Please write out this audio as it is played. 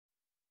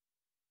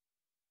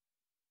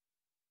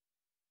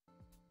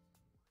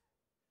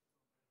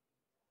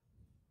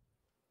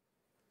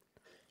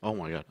Oh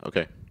my God.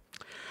 Okay.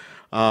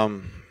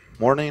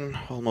 Morning,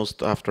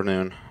 almost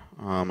afternoon.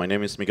 My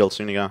name is Miguel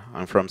Zuniga.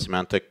 I'm from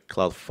Symantec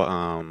Cloud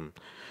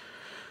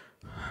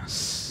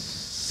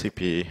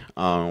CP,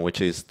 which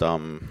is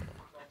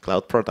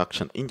Cloud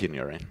Production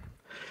Engineering.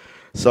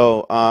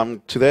 So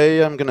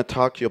today I'm going to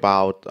talk to you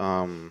about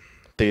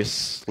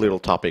this little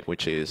topic,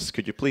 which is,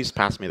 could you please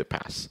pass me the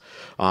pass?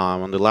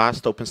 On the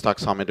last Openstack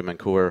Summit in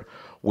Vancouver,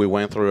 we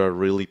went through a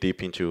really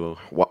deep into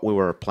what we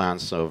were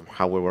plans of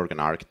how we were going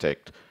to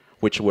architect,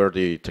 which were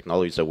the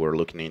technologies that we're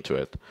looking into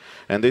it.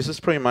 And this is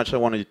pretty much, I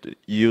wanted to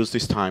use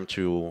this time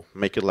to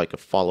make it like a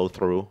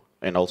follow-through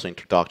and also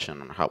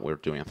introduction on how we're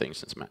doing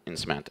things in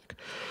Symantec.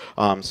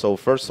 So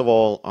first of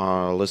all,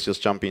 let's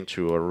just jump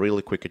into a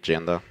really quick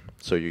agenda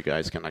so you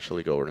guys can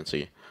actually go over and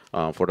see.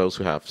 For those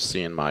who have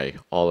seen my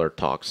other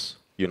talks,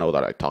 you know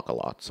that I talk a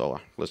lot, so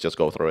let's just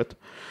go through it.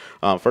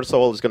 First of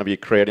all, it's going to be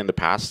creating the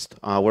past.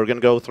 We're going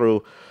to go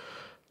through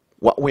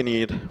what we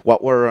need,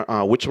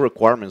 which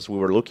requirements we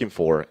were looking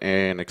for,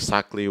 and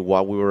exactly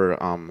what we were,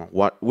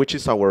 which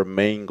is our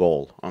main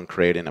goal on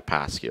creating a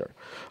PaaS here.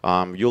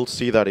 You'll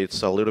see that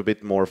it's a little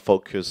bit more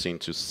focused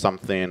into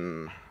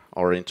something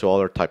or into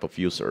other type of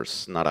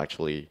users, not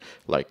actually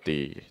like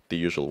the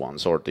usual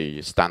ones or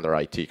the standard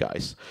IT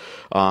guys.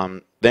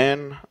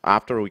 Then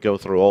after we go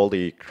through all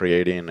the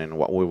creating and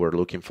what we were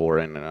looking for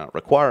in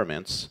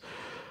requirements,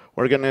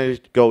 we're going to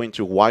go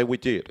into why we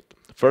did it.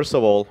 First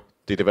of all,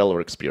 the developer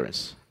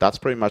experience. That's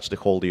pretty much the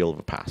whole deal of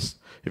a PaaS.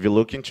 If you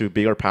look into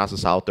bigger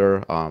PaaSes out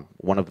there,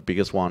 one of the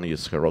biggest one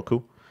is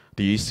Heroku.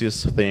 The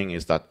easiest thing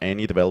is that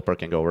any developer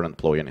can go over and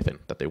deploy anything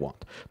that they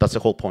want. That's the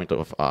whole point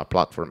of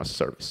platform as a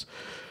service.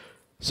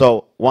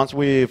 So once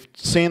we've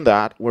seen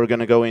that, we're going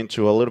to go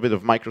into a little bit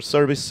of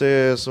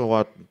microservices,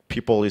 what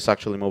people is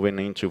actually moving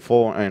into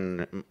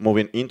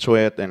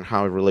it, and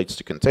how it relates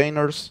to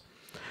containers.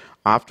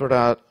 After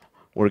that,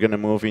 we're going to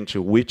move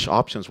into which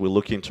options we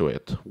look into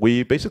it.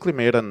 We basically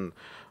made an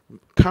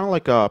kind of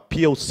like a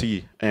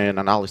POC and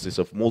analysis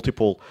of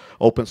multiple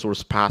open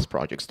source PaaS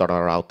projects that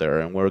are out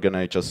there, and we're going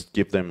to just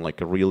give them like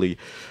a really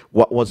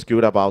what was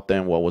good about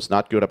them, what was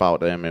not good about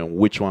them, and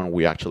which one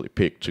we actually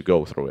picked to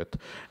go through it,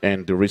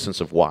 and the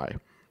reasons of why.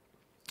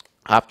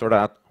 After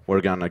that,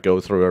 we're going to go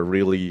through a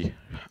really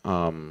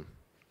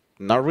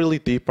not really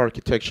deep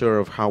architecture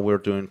of how we're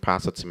doing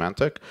PaaS at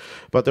Symantec,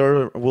 but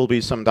there will be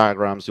some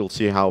diagrams. You'll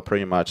see how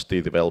pretty much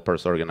the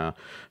developers are going to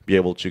be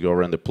able to go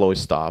and deploy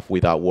stuff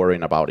without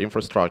worrying about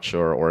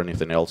infrastructure or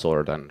anything else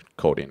other than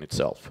coding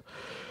itself.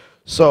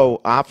 So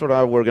after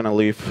that, we're going to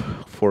leave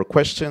for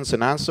questions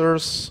and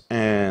answers,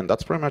 and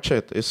that's pretty much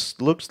it. It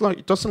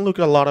doesn't look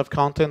a lot of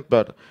content,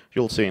 but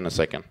you'll see in a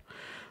second.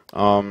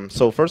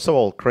 So first of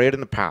all,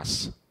 creating the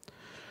PaaS.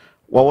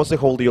 What was the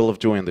whole deal of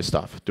doing this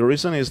stuff? The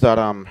reason is that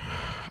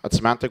at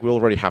Symantec, we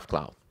already have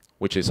cloud,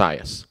 which is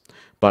IaaS.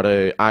 But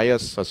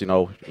IaaS, as you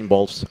know,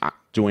 involves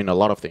doing a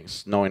lot of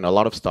things, knowing a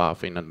lot of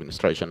stuff in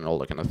administration and all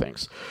that kind of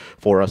things.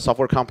 For a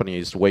software company,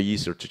 it's way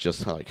easier to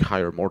just like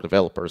hire more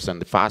developers,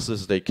 and the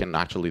fastest they can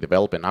actually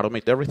develop and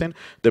automate everything,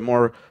 the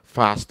more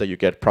fast that you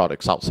get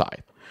products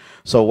outside.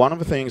 So one of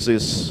the things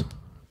is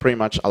pretty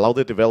much allow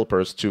the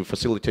developers to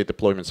facilitate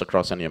deployments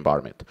across any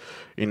environment.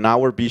 In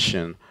our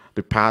vision,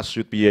 the PaaS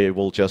should be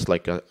able just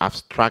like an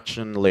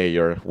abstraction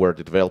layer where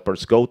the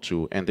developers go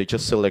to and they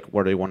just select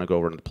where they want to go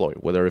over and deploy,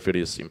 whether if it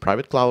is in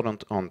private cloud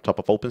on top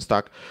of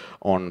Openstack,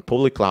 on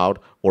public cloud,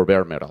 or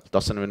bare metal.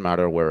 Doesn't even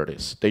matter where it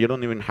is. They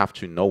don't even have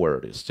to know where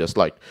it is. Just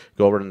like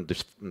go over and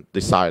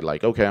decide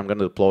like, okay, I'm going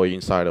to deploy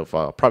inside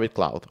of private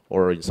cloud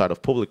or inside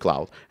of public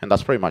cloud, and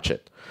that's pretty much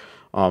it.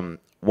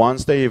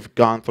 Once they've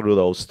gone through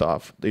those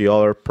stuff, the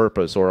other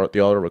purpose or the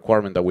other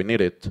requirement that we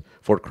needed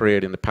for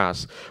creating the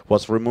PaaS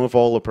was remove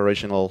all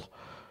operational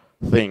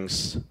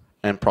things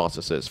and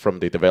processes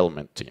from the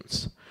development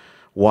teams.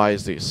 Why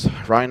is this?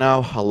 Right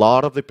now, a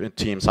lot of the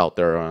teams out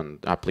there and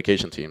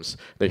application teams,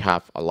 they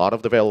have a lot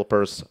of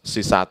developers,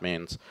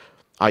 sysadmins,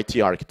 IT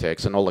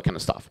architects, and all that kind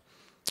of stuff.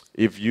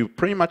 If you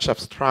pretty much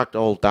abstract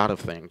all that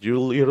thing, you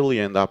literally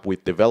end up with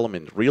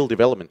real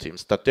development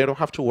teams that they don't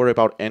have to worry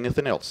about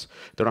anything else.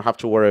 They don't have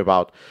to worry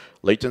about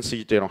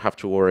latency. They don't have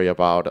to worry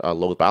about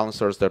load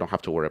balancers. They don't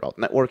have to worry about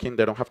networking.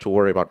 They don't have to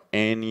worry about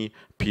any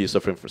piece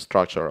of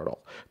infrastructure at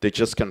all. They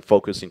just can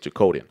focus into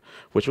coding,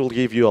 which will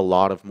give you a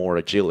lot of more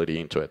agility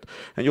into it.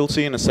 And you'll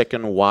see in a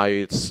second why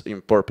it's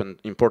important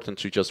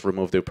to just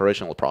remove the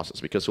operational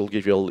process, because it will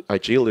give you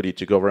agility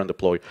to go over and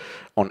deploy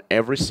on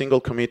every single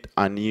commit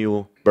a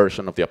new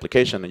version of the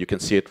application, and you can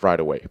see it right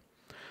away.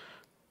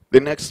 The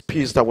next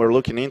piece that we're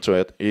looking into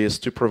it is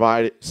to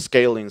provide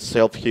scaling,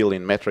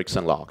 self-healing metrics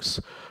and logs.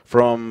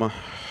 I'm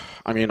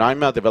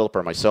a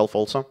developer myself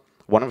also.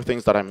 One of the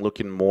things that I'm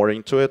looking more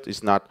into it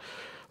is not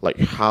like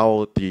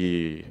how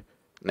the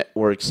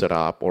network set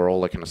up or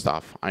all that kind of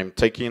stuff. I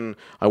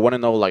want to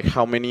know like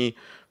how many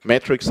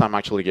metrics I'm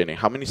actually getting,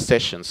 how many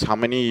sessions, how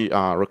many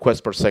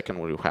requests per second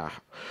will you have,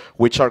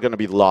 which are going to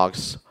be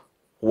logs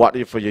what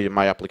if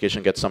my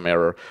application gets some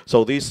error?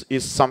 So this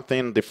is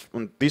something,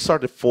 these are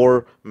the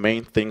 4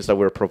 main things that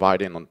we're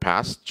providing on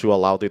PaaS to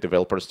allow the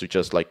developers to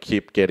just like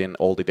keep getting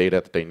all the data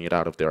that they need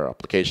out of their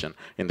application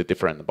in the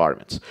different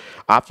environments.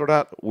 After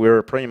that,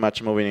 we're pretty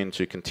much moving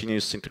into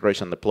continuous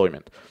integration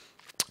deployment.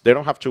 They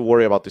don't have to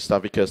worry about this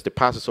stuff because the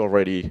PaaS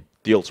already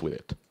deals with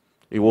it.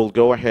 It will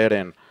go ahead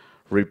and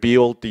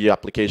rebuild the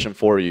application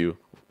for you,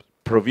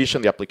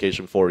 provision the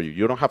application for you.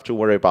 You don't have to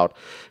worry about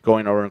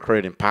going over and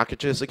creating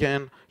packages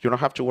again. You don't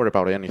have to worry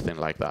about anything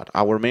like that.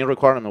 Our main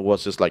requirement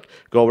was just like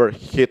go over,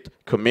 hit,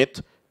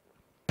 commit,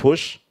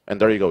 push, and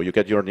there you go. You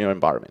get your new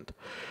environment.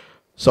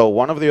 So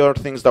one of the other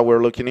things that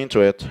we're looking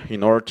into it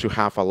in order to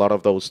have a lot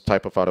of those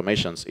type of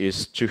automations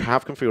is to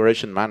have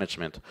configuration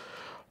management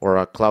or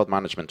a cloud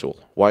management tool.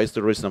 Why is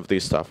the reason of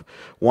this stuff?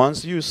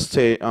 Once you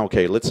say,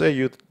 okay, let's say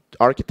you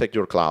architect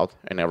your cloud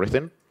and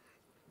everything,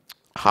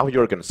 how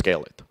you're going to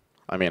scale it?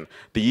 I mean,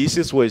 the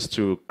easiest way is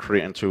to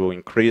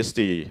increase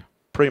the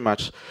pretty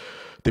much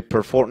the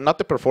not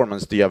the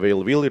performance, the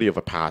availability of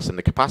a PaaS and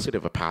the capacity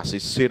of a PaaS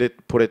is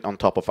put it on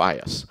top of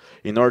IaaS.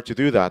 In order to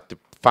do that, the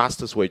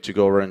fastest way to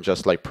go over and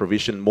just like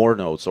provision more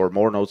nodes or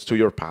more nodes to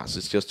your PaaS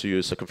is just to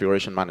use a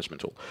configuration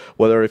management tool.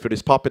 Whether if it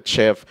is Puppet,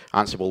 Chef,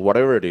 Ansible,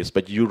 whatever it is,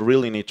 but you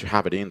really need to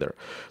have it in there.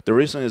 The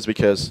reason is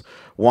because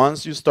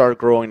once you start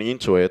growing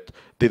into it,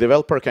 the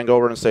developer can go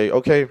over and say,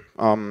 okay,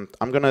 I'm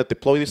going to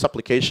deploy this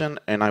application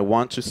and I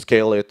want to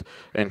scale it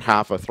and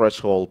have a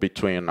threshold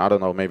between, I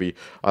don't know, maybe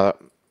 1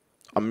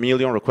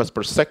 million requests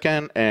per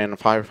second and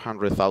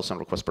 500,000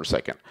 requests per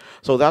second.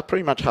 So that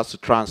pretty much has to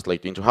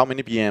translate into how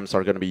many VMs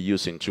are going to be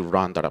using to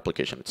run that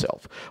application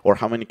itself, or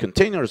how many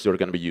containers you're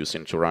going to be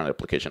using to run the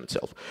application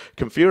itself.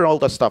 Configure all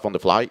that stuff on the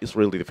fly is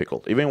really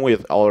difficult. Even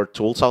with other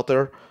tools out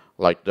there,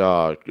 like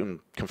the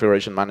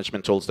configuration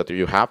management tools that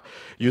you have,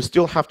 you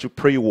still have to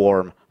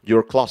pre-warm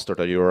your cluster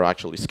that you're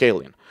actually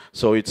scaling.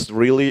 So it's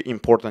really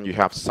important you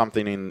have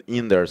something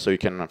in there so you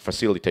can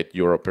facilitate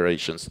your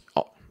operations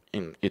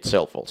in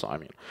itself also, I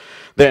mean.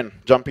 Then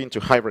jump into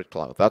hybrid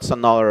cloud. That's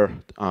another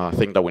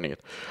thing that we need.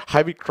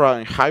 Hybrid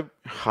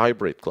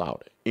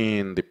cloud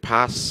in the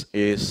PaaS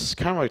is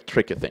kind of a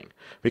tricky thing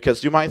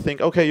because you might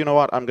think, okay, you know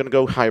what, I'm going to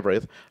go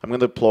hybrid. I'm going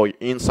to deploy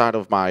inside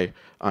of my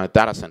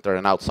data center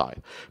and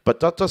outside. But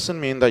that doesn't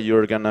mean that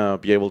you're going to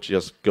be able to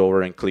just go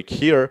over and click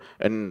here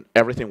and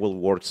everything will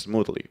work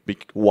smoothly.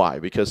 Why?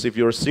 Because if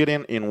you're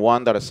sitting in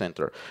one data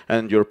center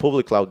and your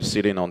public cloud is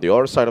sitting on the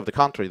other side of the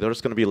country,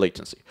 there's going to be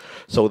latency.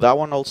 So that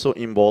one also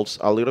involves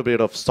a little bit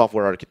of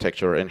software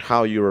architecture and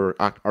how you're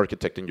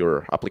architecting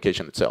your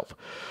application itself.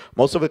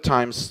 Most of the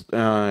times,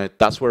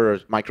 that's where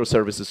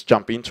microservices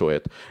jump into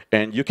it.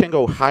 And you can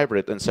go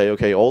hybrid and say,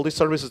 okay, all these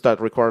services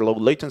that require low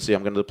latency,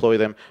 I'm going to deploy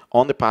them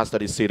on the PaaS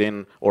that is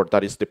sitting or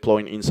that is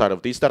deploying inside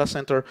of this data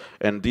center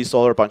and this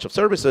other bunch of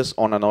services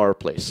on another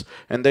place.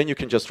 And then you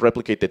can just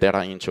replicate the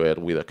data into it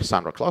with a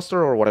Cassandra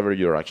cluster or whatever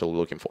you're actually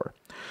looking for.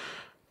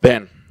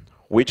 Then,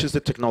 which is the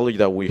technology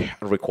that we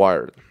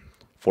required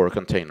for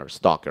containers?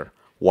 Docker.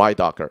 Why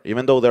Docker?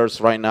 Even though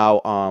there's right now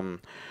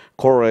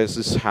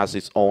CoreOS has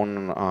its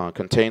own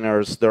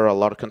containers. There are a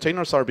lot of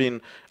containers are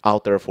being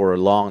out there for a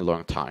long,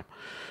 long time.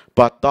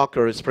 But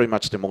Docker is pretty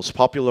much the most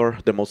popular,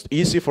 the most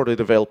easy for the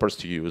developers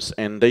to use,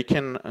 and they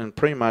can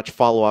pretty much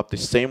follow up the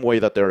same way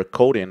that they're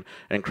coding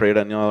and create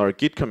another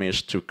Git commit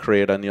to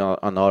create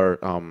another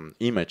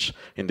image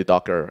in the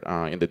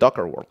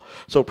Docker world.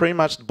 So pretty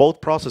much both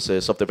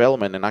processes of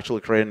development and actually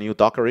creating new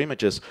Docker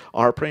images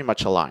are pretty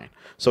much aligned.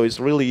 So it's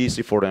really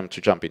easy for them to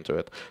jump into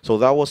it. So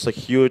that was a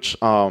huge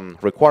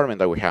requirement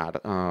that we had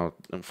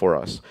for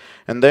us.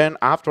 And then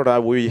after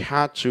that, we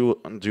had to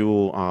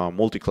do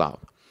multi-cloud.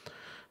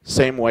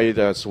 Same way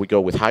as we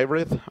go with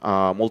hybrid.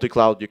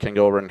 Multi-cloud you can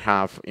go over and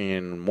have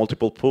in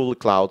multiple public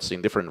clouds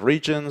in different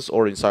regions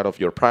or inside of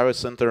your private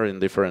center in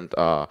different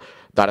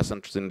data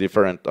centers in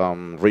different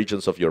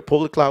regions of your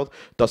public cloud.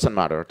 Doesn't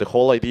matter. The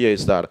whole idea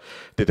is that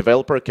the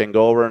developer can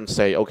go over and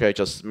say, okay, I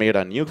just made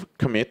a new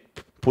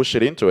commit, push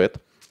it into it,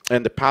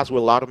 and the PaaS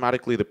will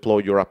automatically deploy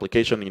your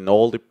application in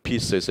all the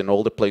pieces, in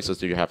all the places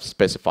that you have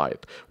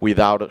specified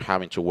without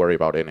having to worry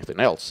about anything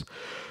else.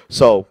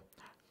 So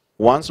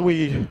once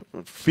we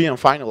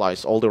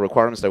finalized all the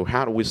requirements that we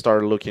had, we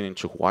started looking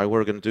into why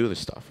we're going to do this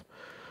stuff.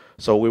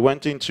 So we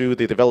went into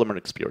the development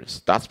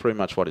experience. That's pretty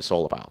much what it's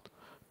all about.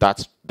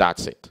 That's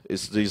it.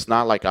 It's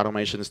not like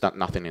automation, it's not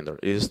nothing in there.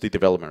 It is the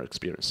development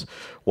experience.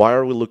 Why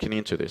are we looking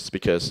into this?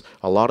 Because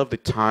a lot of the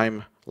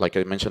time, like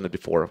I mentioned it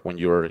before, when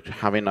you're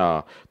having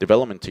a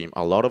development team,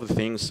 a lot of the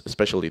things,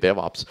 especially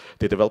DevOps,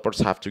 the developers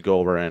have to go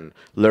over and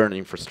learn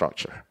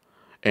infrastructure.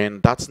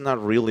 And that's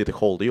not really the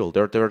whole deal.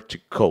 They're there to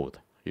code.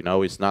 You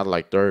know, it's not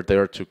like they're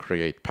there to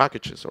create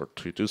packages or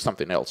to do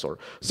something else or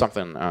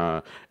something,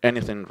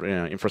 anything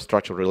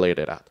infrastructure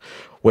related at.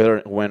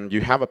 When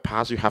you have a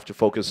PaaS, you have to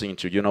focus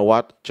into, you know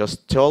what,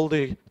 just tell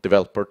the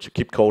developer to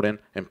keep coding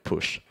and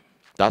push.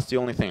 That's the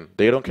only thing.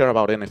 They don't care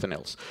about anything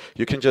else.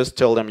 You can just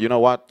tell them, you know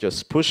what,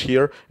 just push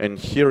here, and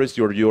here is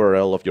your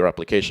URL of your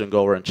application.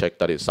 Go over and check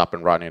that it's up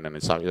and running and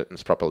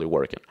it's properly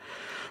working.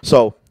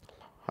 So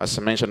as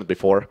I mentioned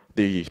before,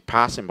 the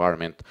PaaS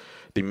environment,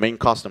 the main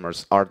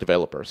customers are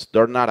developers.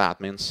 They're not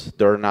admins,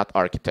 they're not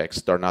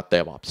architects, they're not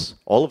DevOps.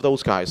 All of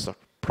those guys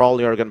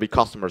probably are going to be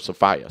customers of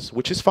IaaS,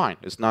 which is fine.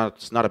 It's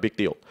not a big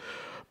deal.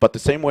 But the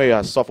same way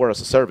as software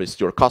as a service,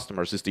 your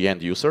customers is the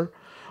end user.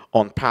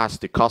 On PaaS,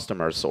 the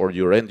customers or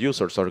your end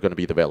users are going to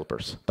be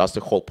developers. That's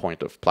the whole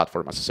point of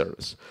platform as a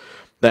service.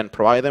 Then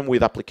provide them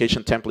with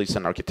application templates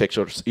and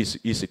architectures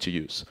easy to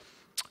use.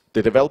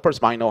 The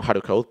developers might know how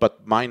to code,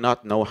 but might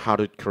not know how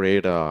to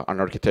create an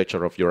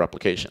architecture of your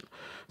application,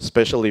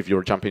 especially if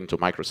you're jumping to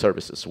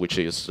microservices, which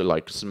is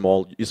like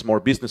is more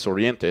business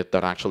oriented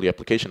than actually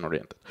application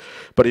oriented.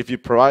 But if you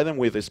provide them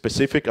with a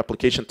specific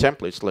application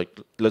templates, like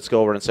let's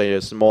go over and say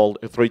a small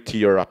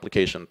 3-tier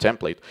application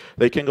template,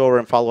 they can go over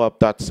and follow up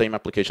that same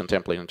application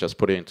template and just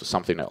put it into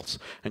something else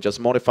and just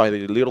modify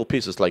the little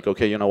pieces like,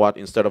 okay, you know what,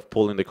 instead of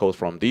pulling the code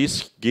from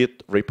this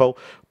Git repo,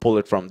 pull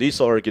it from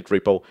this other Git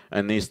repo,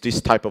 and is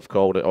this type of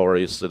code, or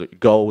is it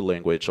Go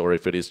language, or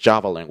if it is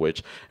Java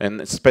language,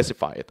 and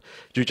specify it.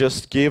 You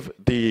just give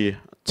the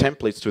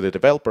templates to the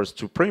developers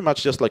to pretty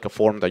much just like a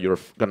form that you're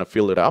going to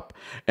fill it up,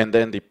 and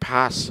then the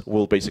PaaS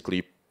will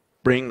basically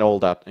bring all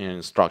that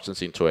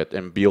instructions into it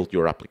and build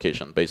your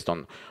application based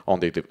on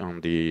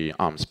the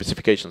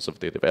specifications of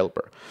the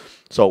developer.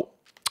 So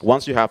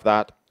once you have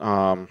that,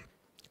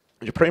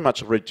 you pretty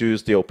much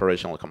reduce the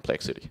operational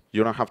complexity.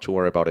 You don't have to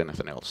worry about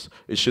anything else.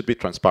 It should be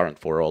transparent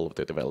for all of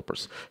the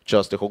developers.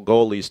 Just the whole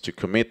goal is to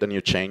commit the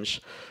new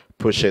change,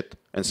 push it,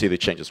 and see the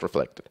changes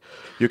reflected.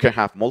 You can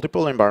have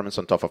multiple environments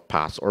on top of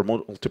PaaS or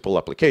multiple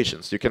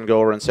applications. You can go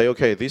over and say,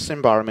 okay, this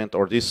environment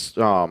or this,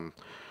 I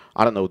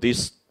don't know,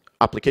 this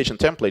application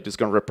template is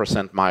going to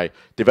represent my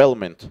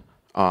development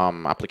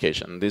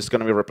application. This is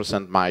going to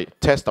represent my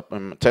test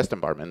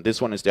environment.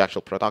 This one is the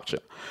actual production.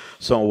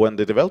 So when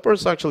the developer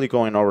is actually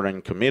going over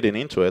and committing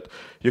into it,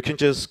 you can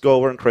just go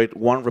over and create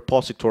one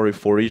repository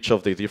for each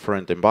of the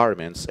different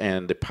environments,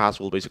 and the PaaS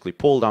will basically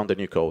pull down the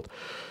new code,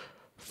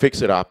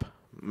 fix it up,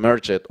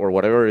 merge it, or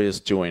whatever it is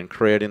doing,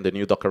 creating the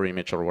new Docker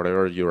image or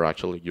whatever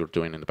you're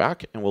doing in the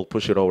back, and we'll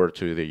push it over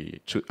to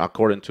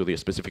according to the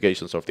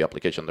specifications of the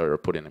application that you're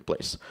putting in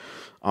place.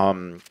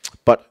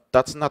 But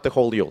that's not the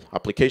whole deal.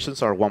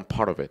 Applications are one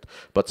part of it,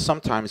 but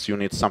sometimes you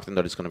need something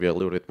that is going to be a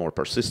little bit more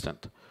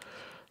persistent,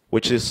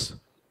 which is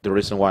the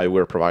reason why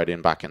we're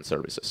providing backend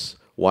services.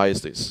 Why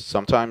is this?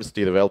 Sometimes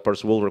the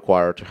developers will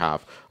require to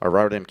have a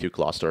RabbitMQ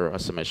cluster, a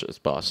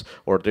Symantec bus,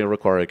 or they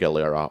require a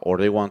Galera, or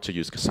they want to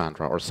use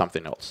Cassandra or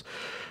something else.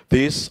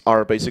 These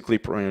are basically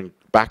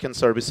backend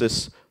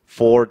services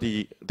for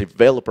the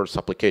developer's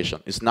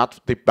application. It's not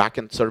the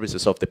backend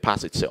services of the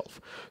PaaS itself.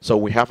 So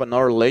we have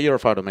another layer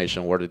of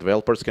automation where the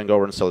developers can go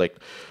over and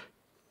select,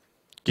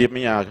 give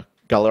me a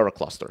Galera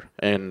cluster,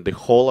 and the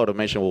whole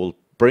automation will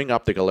bring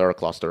up the Galera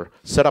cluster,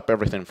 set up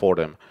everything for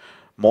them,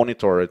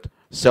 monitor it,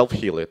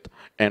 self-heal it,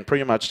 and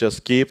pretty much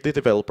just give the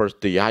developers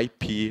the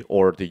IP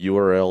or the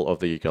URL of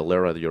the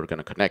Galera that you're going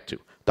to connect to.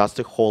 That's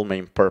the whole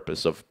main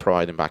purpose of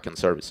providing backend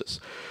services.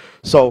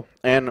 So,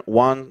 and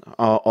one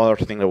other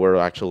thing that we're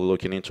actually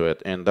looking into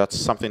it, and that's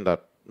something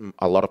that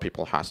a lot of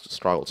people has to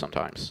struggle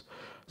sometimes,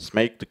 is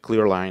make the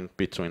clear line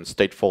between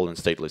stateful and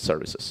stateless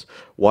services.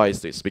 Why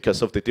is this?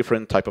 Because of the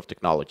different type of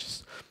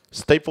technologies.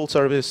 Stateful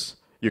service,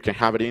 you can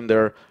have it in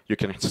there, you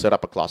can set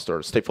up a cluster.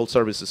 Stateful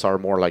services are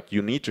more like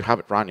you need to have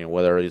it running.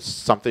 Whether it's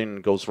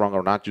something goes wrong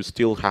or not, you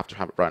still have to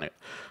have it running.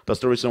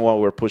 That's the reason why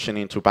we're pushing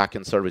into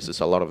backend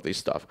services a lot of this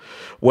stuff.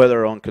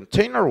 Whether on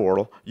container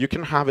world, you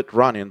can have it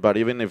running, but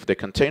even if the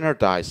container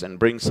dies and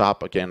brings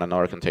up again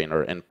another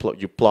container and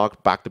you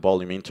plug back the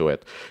volume into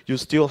it, you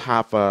still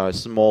have a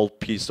small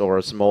piece or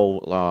a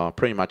small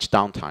pretty much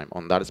downtime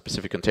on that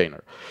specific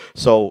container.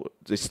 So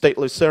the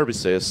stateless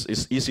services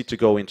is easy to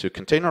go into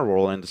container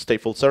world, and the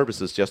stateful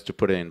services just to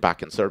put it in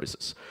backend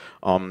services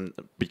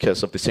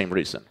because of the same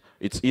reason.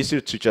 It's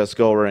easier to just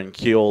go over and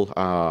kill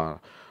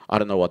I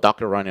don't know, a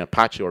Docker running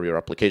Apache or your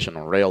application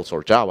on Rails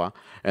or Java,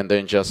 and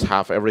then just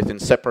have everything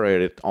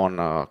separated on,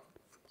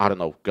 I don't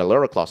know,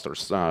 Galera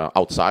clusters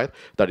outside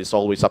that is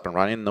always up and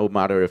running, no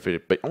matter if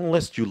it,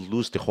 unless you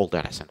lose the whole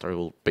data center, it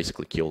will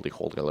basically kill the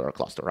whole Galera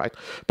cluster, right?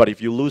 But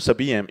if you lose a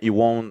VM, it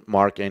won't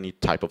mark any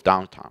type of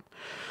downtime.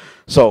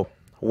 So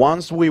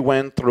once we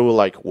went through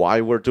like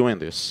why we're doing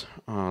this,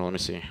 let me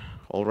see,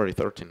 already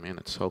 13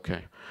 minutes,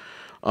 okay.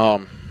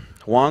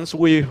 Once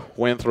we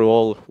went through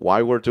all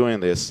why we're doing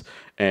this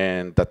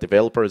and that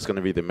developer is going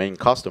to be the main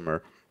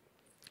customer,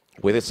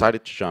 we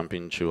decided to jump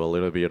into a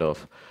little bit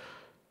of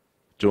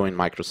doing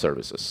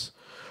microservices.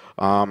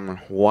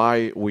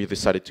 Why we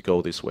decided to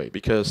go this way?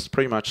 Because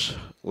pretty much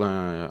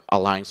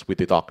aligns with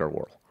the Docker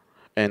world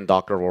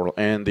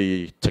and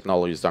the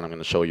technologies that I'm going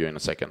to show you in a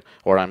second,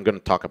 or I'm going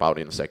to talk about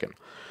in a second.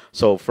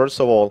 So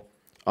first of all,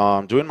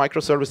 doing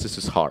microservices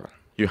is hard.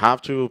 You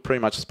have to pretty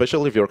much,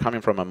 especially if you're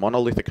coming from a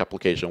monolithic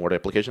application where the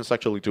application is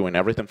actually doing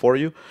everything for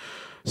you,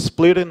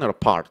 splitting it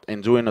apart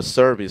and doing a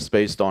service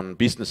based on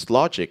business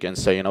logic and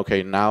saying,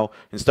 okay, now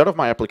instead of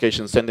my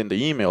application sending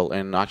the email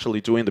and actually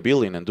doing the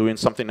billing and doing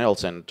something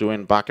else and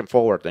doing back and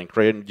forward and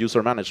creating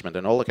user management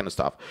and all that kind of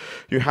stuff,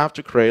 you have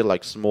to create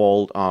like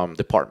small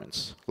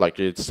departments, like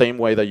it's the same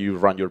way that you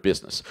run your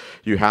business.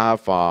 You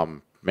have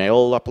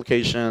mail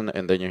application,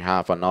 and then you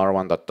have another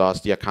one that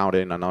does the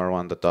accounting, another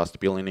one that does the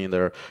billing in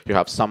there. You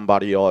have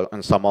somebody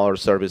and some other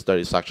service that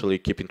is actually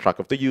keeping track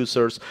of the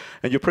users,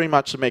 and you pretty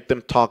much make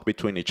them talk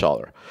between each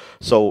other.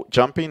 So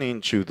jumping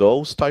into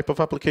those type of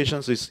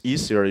applications is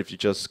easier if you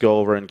just go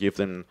over and give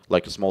them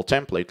like a small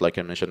template, like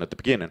I mentioned at the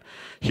beginning.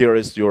 Here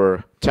is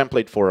your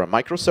template for a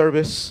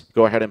microservice.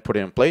 Go ahead and put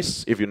it in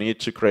place. If you need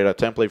to create a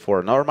template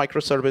for another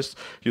microservice,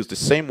 use the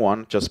same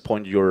one. Just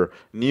point your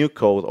new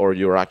code or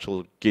your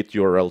actual Git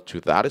URL to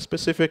that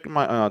specific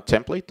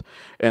template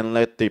and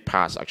let the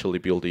PaaS actually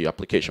build the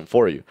application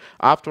for you.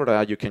 After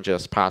that, you can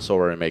just pass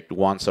over and make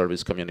one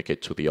service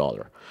communicate to the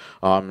other.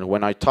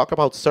 When I talk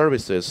about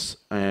services,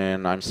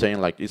 and I'm saying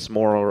like it's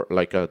more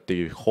like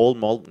the whole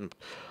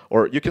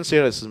or you can see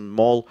it as a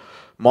small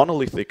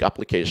monolithic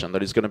application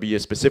that is going to be a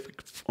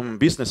specific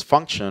business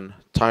function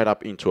tied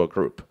up into a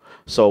group.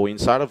 So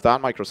inside of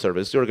that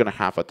microservice, you're going to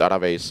have a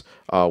database,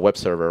 web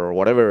server, or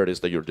whatever it is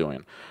that you're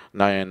doing.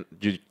 Now,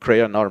 you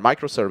create another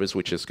microservice,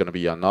 which is going to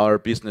be another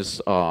business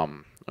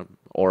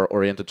or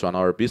oriented to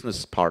another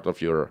business part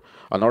of your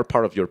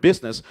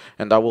business,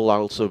 and that will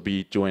also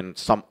be doing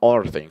some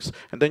other things.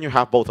 And then you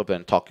have both of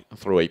them talk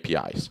through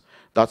APIs.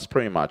 That's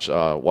pretty much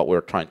what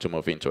we're trying to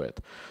move into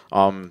it.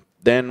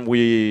 Then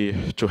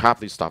to have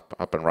this stuff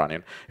up and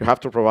running, you have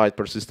to provide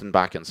persistent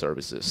backend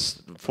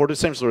services for the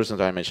same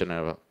reasons I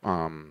mentioned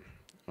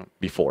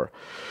before.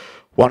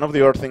 One of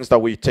the other things that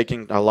we're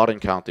taking a lot in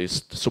account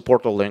is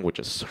support all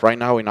languages. Right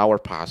now in our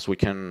PaaS, we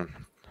can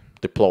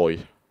deploy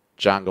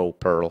Django,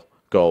 Perl,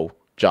 Go,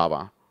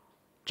 Java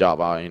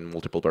in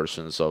multiple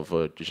versions of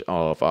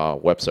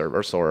web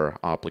servers or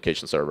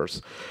application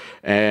servers,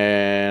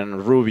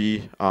 and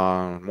Ruby,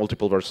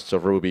 multiple versions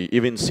of Ruby,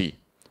 even C.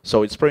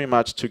 So it's pretty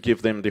much to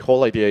give them, the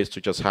whole idea is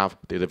to just have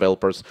the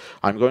developers,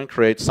 I'm going to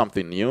create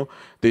something new.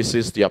 This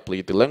is the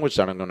language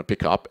that I'm going to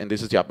pick up, and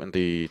this is the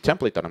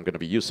template that I'm going to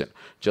be using.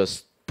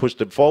 Just push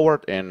them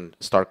forward and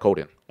start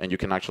coding. And you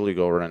can actually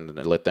go over and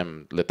let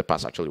the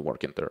PaaS actually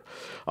work in there.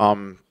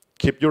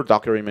 Keep your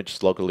Docker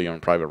images locally on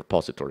private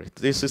repository.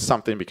 This is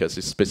something because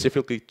it's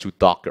specifically to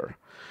Docker.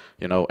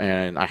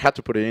 And I had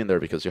to put it in there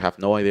because you have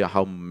no idea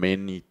how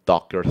many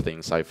Docker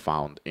things I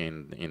found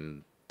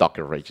in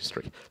Docker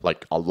registry.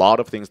 Like a lot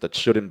of things that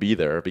shouldn't be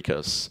there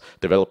because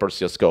developers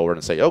just go over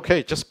and say,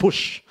 okay, just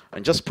push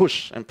and just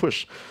push and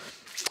push.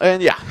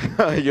 And yeah,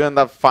 you end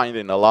up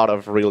finding a lot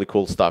of really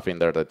cool stuff in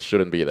there that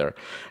shouldn't be there.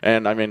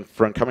 And I mean,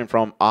 coming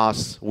from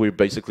us,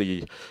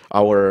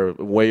 our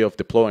way of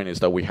deploying is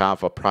that we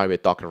have a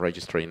private Docker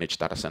registry in each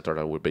data center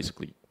that we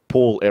basically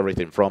pull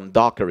everything from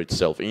Docker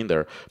itself in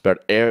there,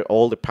 but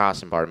all the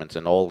PaaS environments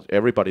and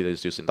everybody that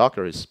is using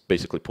Docker is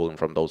basically pulling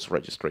from those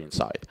registry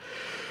inside.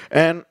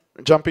 And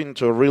jumping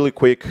into a really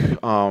quick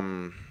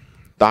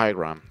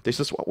diagram, this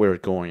is what we're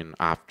going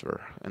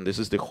after, and this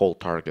is the whole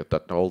target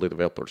that all the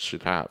developers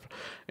should have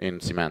in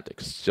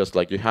Symantec. Just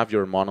like you have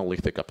your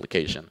monolithic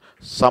application.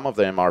 Some of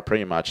them are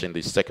pretty much in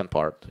the second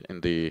part, in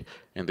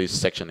this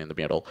section in the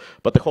middle,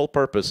 but the whole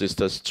purpose is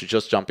to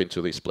just jump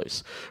into this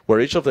place,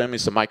 where each of them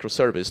is a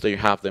microservice that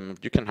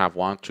you can have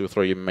 1, 2,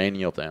 3,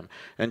 many of them,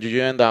 and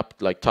you end up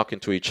like talking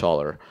to each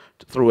other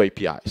through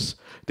APIs.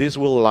 This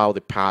will allow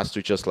the PaaS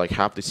to just like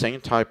have the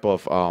same type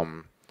of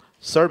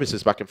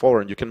services back and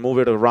forward, and you can move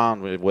it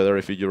around, whether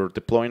if you're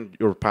deploying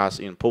your PaaS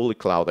in public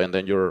cloud and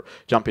then you're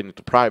jumping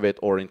into private,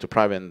 or into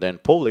private and then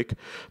public.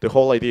 The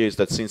whole idea is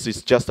that since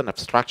it's just an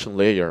abstraction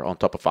layer on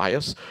top of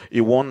IaaS,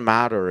 it won't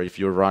matter if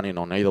you're running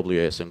on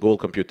AWS and Google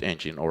Compute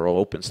Engine or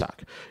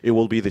Openstack. It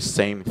will be the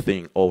same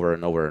thing over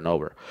and over and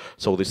over.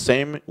 So the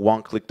same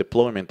one-click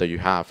deployment that you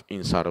have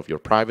inside of your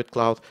private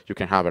cloud, you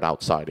can have it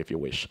outside if you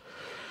wish.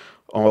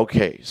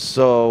 Okay,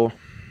 so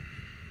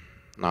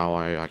now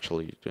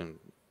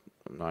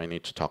I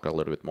need to talk a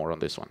little bit more on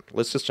this one.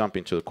 Let's just jump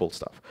into the cool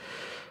stuff.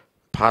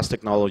 PaaS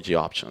technology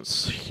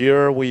options.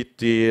 Here we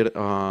did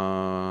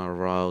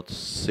around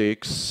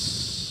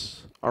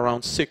six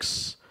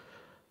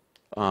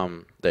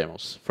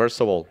demos.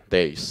 First of all,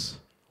 Days.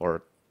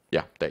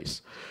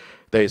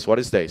 Days, what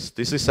is Days?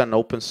 This is an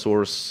open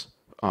source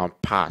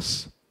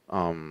PaaS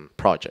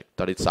project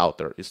that it's out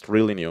there. It's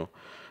really new.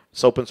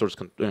 It's open source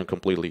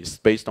completely. It's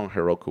based on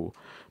Heroku,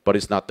 but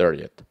it's not there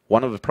yet.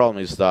 One of the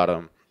problems is that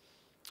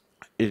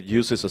it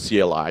uses a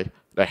CLI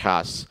that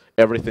has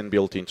everything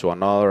built into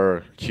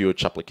another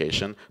huge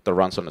application that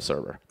runs on a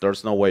server.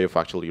 There's no way of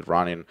actually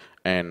running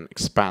and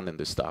expanding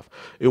this stuff.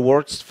 It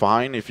works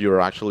fine if you're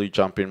actually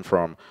jumping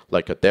from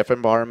like a dev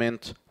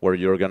environment where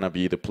you're gonna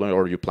be deploying,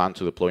 or you plan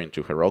to deploy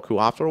into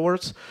Heroku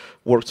afterwards.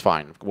 Works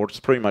fine. Works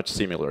pretty much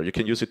similar. You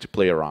can use it to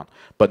play around,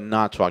 but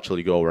not to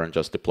actually go over and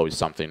just deploy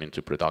something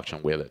into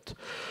production with it.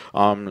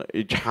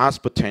 It has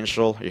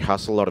potential. It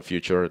has a lot of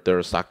future.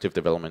 There's active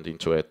development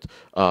into it,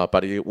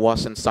 but it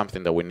wasn't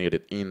something that we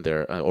needed in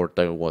there, or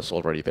that was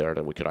already there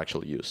that we could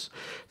actually use.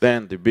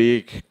 Then the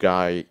big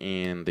guy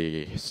in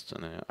the,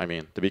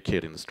 the big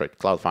kid in the street,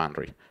 Cloud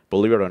Foundry.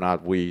 Believe it or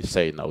not, we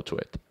say no to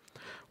it.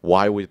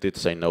 Why we did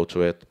say no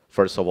to it?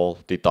 First of all,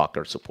 the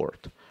Docker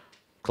support.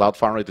 Cloud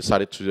Foundry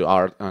decided to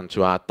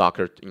add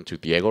Docker into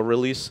Diego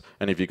release,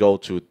 and if you go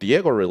to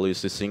Diego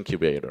release, it's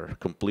incubator,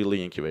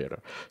 completely incubator.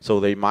 So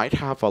they might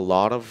have a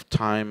lot of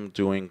time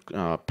doing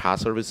PaaS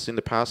services in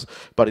the past,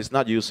 but it's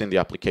not using the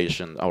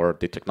application or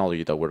the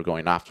technology that we're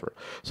going after.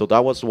 So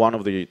that was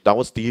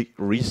the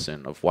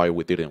reason of why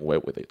we didn't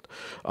wait with it.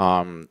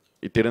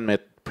 It didn't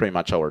meet pretty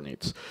much our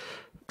needs.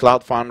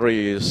 Cloud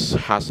Foundry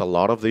has a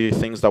lot of the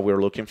things that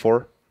we're looking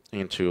for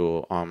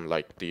into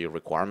like the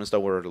requirements that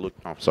we're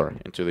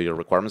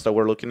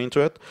looking into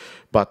it.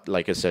 But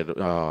like I said,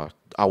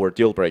 our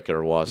deal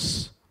breaker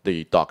was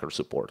the Docker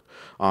support.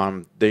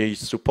 They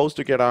supposed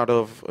to get out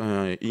of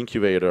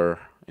incubator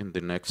in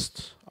the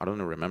next, I don't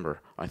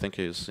remember. I think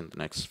it's in the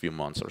next few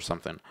months or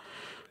something.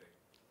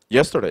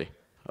 Yesterday.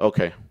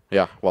 Okay.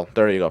 Yeah. Well,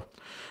 there you go.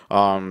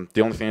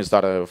 The only thing is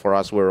that for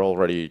us, we're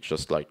already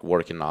just like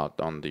working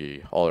out on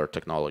the other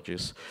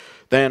technologies.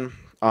 Then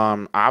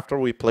after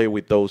we play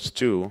with those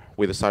two,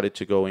 we decided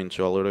to go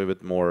into a little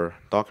bit more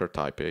Docker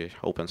type,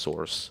 open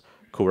source,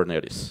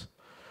 Kubernetes.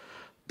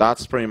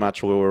 That's pretty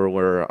much where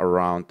we're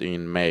around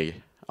in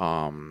May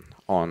on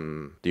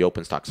the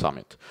Openstack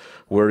Summit.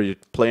 We're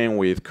playing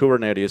with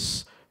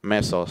Kubernetes,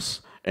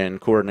 Mesos, and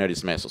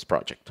Kubernetes Mesos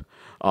project.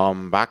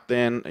 Back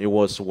then, it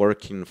was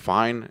working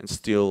fine, and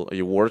still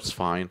it works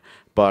fine,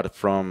 but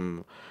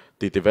from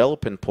the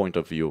development point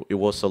of view, it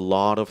was a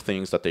lot of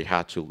things that they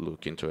had to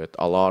look into it.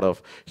 A lot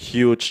of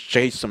huge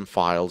JSON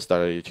files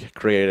that it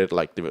created,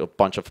 like a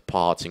bunch of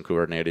pods in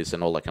Kubernetes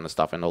and all that kind of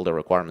stuff, and all the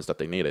requirements that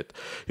they needed.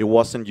 It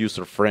wasn't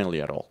user-friendly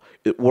at all.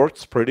 It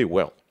works pretty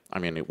well. I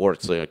mean, it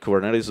works.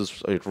 Kubernetes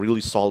is a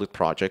really solid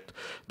project.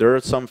 There are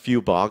some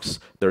few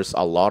bugs. There's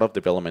a lot of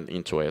development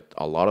into it,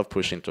 a lot of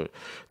push into it.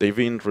 They've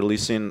been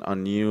releasing a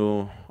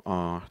new,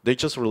 they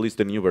just released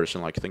the new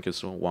version, like I think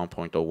it's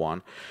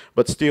 1.01.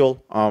 But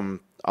still,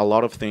 a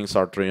lot of things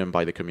are driven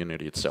by the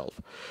community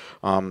itself.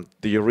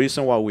 The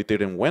reason why we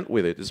didn't went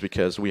with it is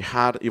because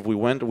if we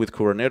went with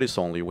Kubernetes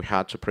only, we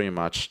had to pretty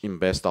much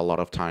invest a lot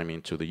of time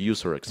into the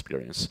user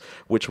experience,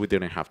 which we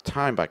didn't have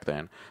time back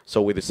then.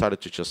 So we decided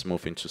to just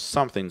move into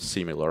something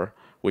similar,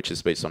 which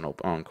is based on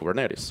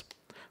Kubernetes,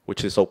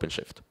 which is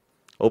OpenShift.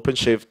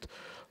 OpenShift,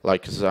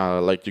 like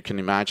you can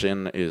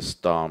imagine, is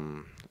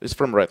from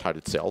Red Hat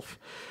itself.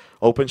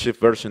 OpenShift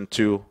version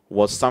 2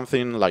 was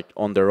something like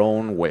on their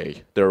own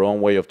way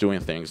of doing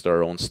things,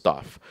 their own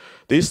stuff.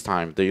 This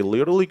time, they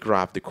literally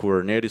grabbed the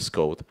Kubernetes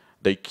code.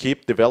 They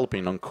keep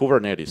developing on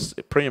Kubernetes.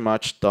 Pretty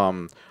much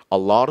a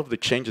lot of the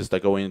changes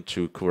that go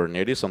into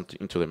Kubernetes,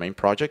 into the main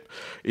project,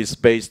 is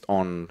based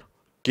on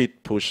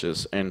Git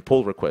pushes and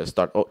pull requests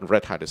that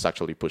Red Hat is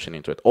actually pushing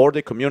into it, or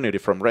the community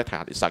from Red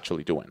Hat is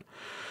actually doing.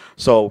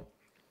 So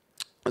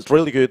it's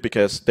really good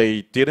because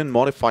they didn't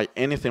modify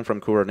anything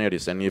from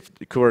Kubernetes, and if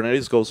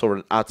Kubernetes goes over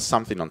and adds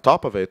something on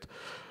top of it,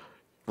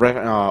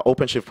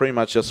 OpenShift pretty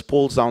much just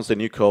pulls down the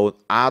new code,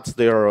 adds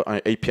their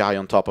API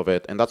on top of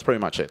it, and that's pretty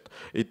much it.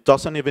 It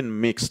doesn't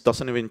even mix,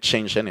 doesn't even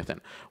change anything.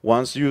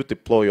 Once you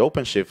deploy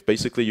OpenShift,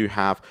 basically you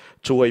have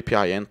two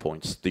API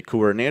endpoints. The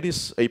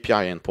Kubernetes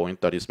API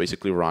endpoint that is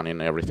basically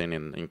running everything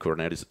in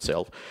Kubernetes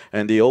itself,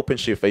 and the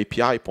OpenShift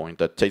API point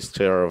that takes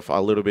care of a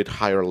little bit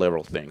higher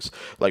level things.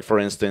 Like for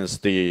instance,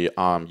 the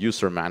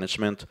user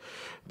management,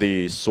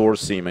 the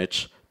source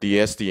image, the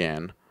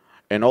SDN,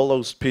 and all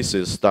those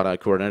pieces that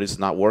Kubernetes is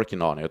not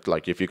working on it.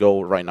 Like if you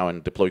go right now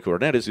and deploy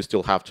Kubernetes, you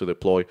still have to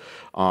deploy,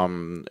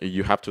 Open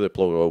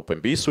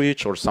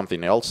vSwitch or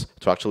something else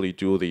to actually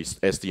do the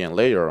SDN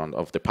layer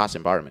of the PaaS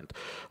environment.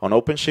 On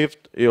OpenShift,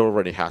 it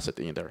already has it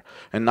in there.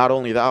 And not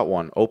only that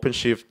one,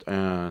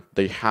 OpenShift,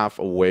 they have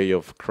a way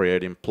of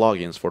creating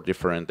plugins for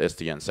different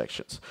SDN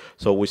sections.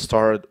 So we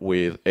start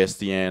with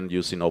SDN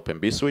using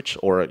Open vSwitch,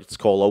 or it's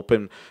called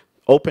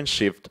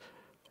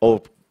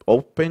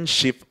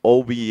OpenShift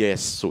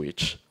OBS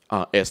switch,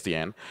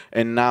 SDN,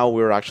 and now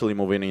we're actually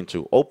moving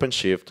into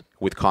OpenShift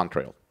with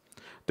Contrail.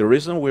 The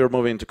reason we're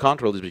moving to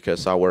Contrail is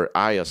because our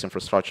IaaS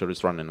infrastructure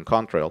is running in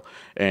Contrail,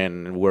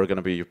 and we're going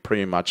to be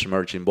pretty much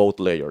merging both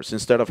layers.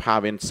 Instead of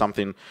having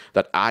something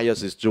that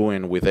IaaS is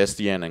doing with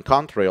SDN and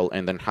Contrail,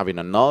 and then having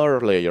another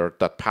layer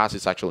that PaaS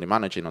is actually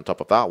managing on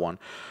top of that one,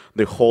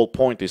 the whole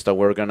point is that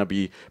we're going to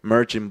be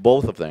merging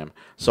both of them.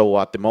 So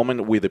at the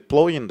moment we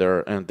deploy in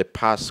there and the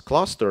PaaS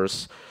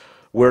clusters,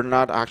 we're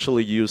not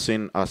actually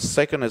using a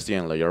second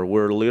SDN layer.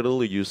 We're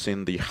literally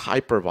using the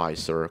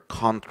hypervisor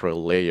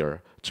Contrail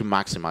layer to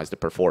maximize the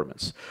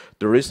performance.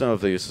 The reason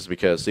of this is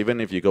because even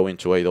if you go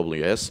into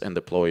AWS and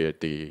deploy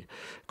the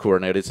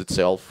Kubernetes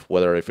itself,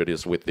 whether if it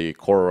is with the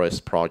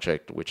CoreOS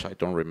project, which I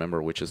don't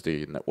remember which is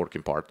the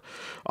networking part,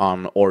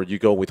 or you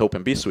go with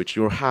OpenVSwitch,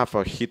 you have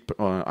a hit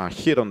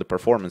on the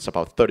performance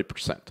about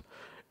 30%.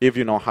 If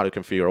you know how to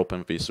configure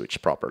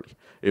OpenVSwitch properly.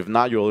 If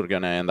not, you're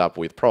going to end up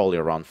with probably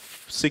around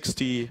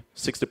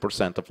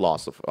 60% of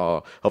loss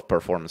of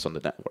performance on the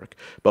network.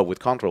 But with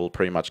Control, we're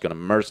pretty much going to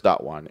merge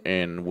that one,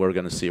 and we're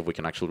going to see if we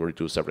can actually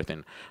reduce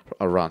everything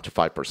around to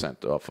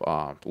 5% of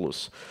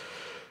loss.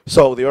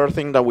 So the other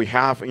thing that we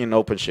have in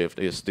OpenShift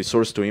is the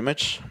source to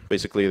image.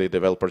 Basically, the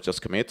developer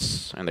just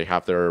commits, and they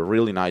have their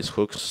really nice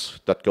hooks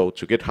that go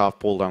to GitHub,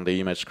 pull down the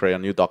image, create a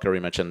new Docker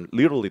image, and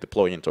literally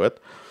deploy into it.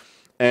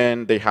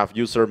 And they have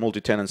user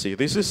multi-tenancy.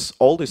 This is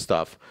all this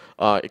stuff,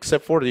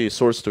 except for the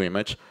source to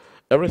image.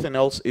 Everything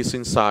else is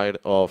inside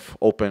of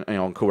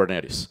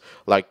Kubernetes.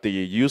 Like the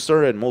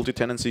user and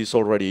multi-tenancy is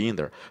already in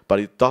there, but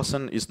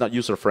it's not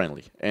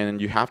user-friendly. And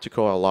you have to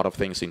code a lot of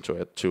things into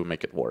it to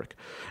make it work.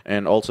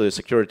 And also the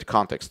security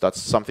context,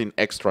 that's something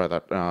extra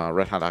that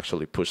Red Hat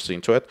actually pushes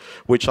into it,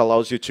 which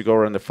allows you to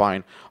go and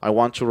define, I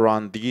want to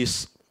run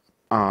this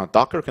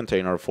Docker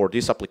container for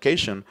this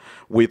application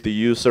with the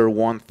user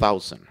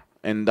 1000.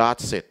 And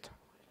that's it.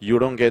 You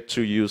don't get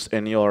to use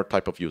any other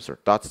type of user.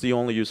 That's the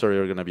only user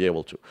you're going to be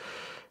able to.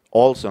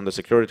 Also, in the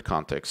security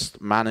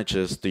context,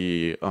 manages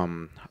the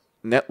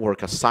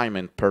network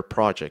assignment per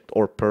project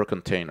or per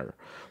container,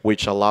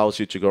 which allows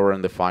you to go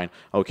and define,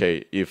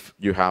 okay, if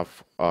you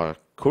have a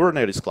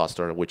Kubernetes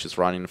cluster, which is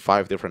running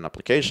 5 different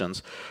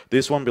applications,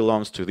 this one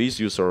belongs to this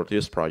user or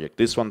this project,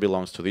 this one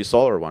belongs to this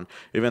other one,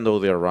 even though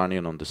they're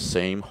running on the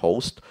same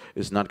host,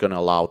 it's not going to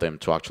allow them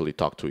to actually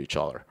talk to each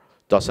other.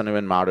 Doesn't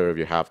even matter if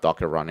you have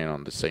Docker running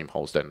on the same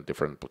host and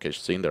different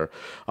applications in there,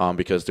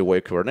 because the way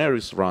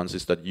Kubernetes runs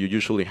is that you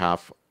usually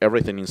have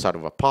everything inside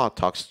of a pod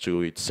talks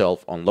to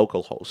itself on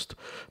localhost.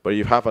 But if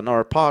you have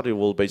another pod, it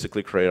will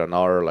basically create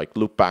another like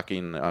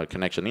loopbacking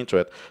connection into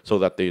it, so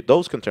that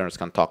those containers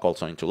can talk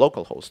also into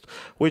localhost,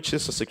 which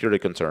is a security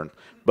concern.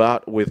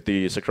 But with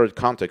the security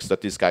context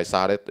that these guys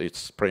added,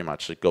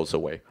 it goes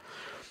away.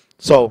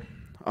 So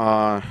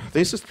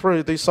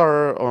these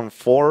are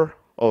 4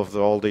 of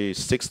all the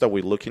 6 that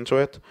we look into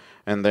it,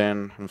 and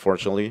then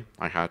unfortunately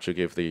I had to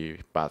give the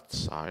bad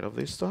side of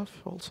this stuff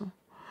also,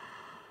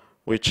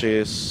 which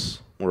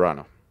is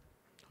Murano.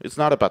 It's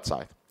not a bad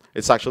side.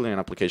 It's actually an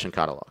application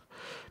catalog.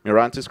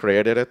 Mirantis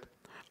created it,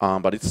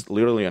 but it's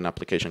literally an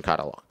application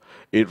catalog.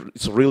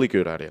 It's really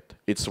good at it.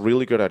 It's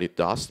really good at it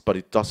does, but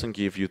it doesn't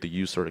give you the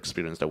user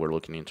experience that we're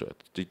looking into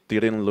it. It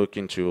didn't look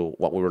into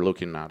what we were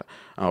looking at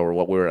or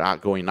what we were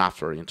going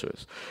after into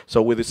it.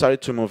 So we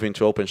decided to move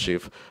into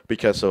OpenShift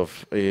because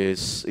of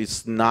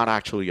it's not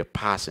actually a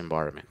PaaS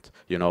environment.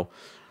 You know,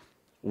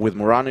 with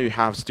Murano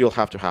you still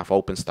have to have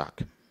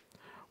Openstack.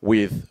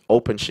 With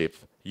OpenShift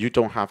you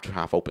don't have to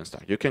have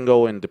Openstack. You can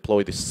go and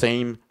deploy the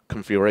same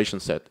configuration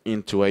set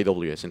into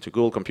AWS, into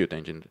Google Compute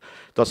Engine.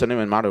 Doesn't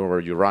even matter where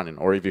you're running.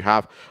 Or if you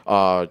have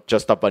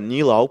just a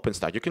vanilla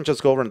OpenStack, you can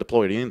just go over and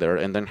deploy it in there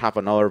and then have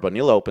another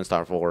vanilla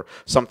OpenStack for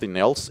something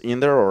else in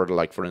there. Or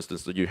like, for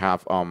instance, you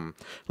have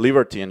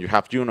Liberty and you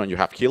have Juno and you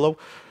have Kilo.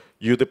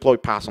 You deploy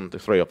PaaS on the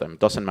 3 of them.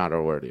 Doesn't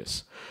matter where it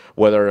is.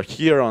 Whether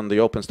here on the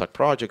OpenStack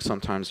project,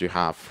 sometimes you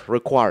have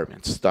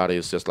requirements. That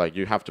is just like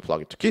you have to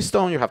plug it to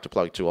Keystone, you have to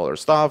plug it to other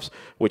stuffs,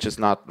 which is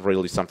not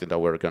really something that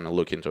we're going to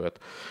look into it.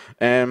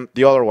 And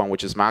the other one,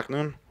 which is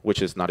Magnum,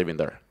 which is not even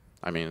there.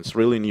 I mean, it's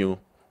really new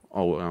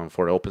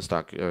for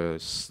OpenStack.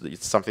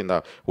 It's something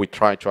that we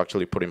try to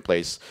actually put in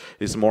place.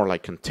 It's more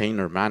like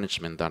container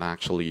management than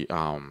actually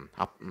a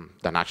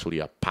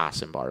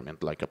PaaS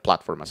environment, like a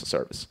platform as a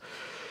service.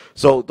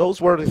 So those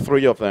were the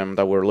 3 of them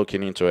that were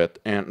looking into it,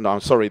 and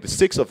the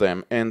 6 of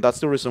them, and that's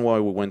the reason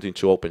why we went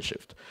into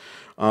OpenShift.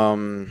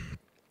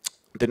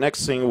 The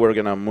next thing we're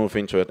gonna move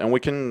into it, and we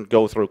can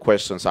go through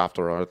questions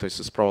after. This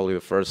is probably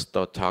the first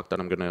talk that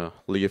I'm gonna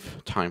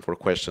leave time for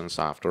questions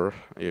after,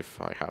 if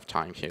I have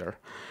time here.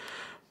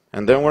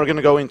 And then we're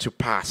gonna go into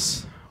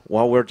PaaS,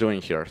 what we're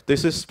doing here.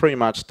 This is pretty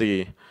much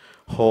the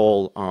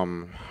whole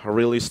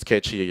really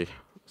sketchy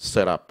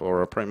setup,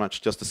 or pretty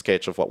much just a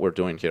sketch of what we're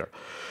doing here.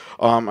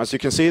 As you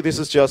can see, this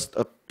is just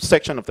a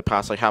section of the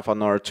PaaS. I have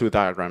another 2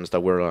 diagrams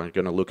that we're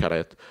going to look at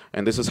it.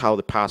 And this is how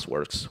the PaaS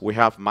works. We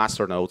have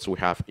master nodes, we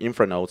have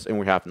infra nodes, and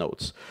we have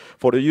nodes.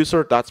 For the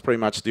user, that's pretty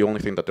much the only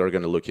thing that they're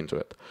going to look into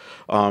it.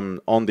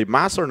 On the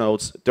master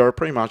nodes, they're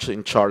pretty much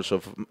in charge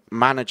of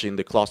managing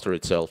the cluster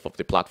itself of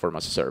the platform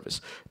as a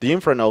service. The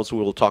infra nodes, we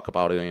will talk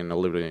about it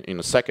in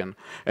a second.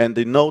 And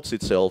the nodes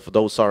itself,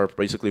 those are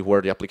basically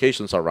where the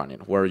applications are running,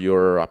 where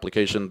your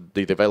application,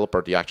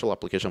 the actual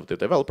application of the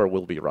developer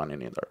will be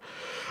running in there.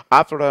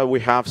 After that,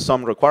 we have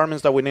some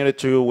requirements that we needed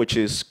to, which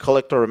is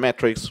collector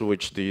metrics,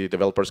 which the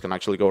developers can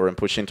actually go over and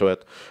push into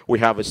it. We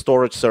have a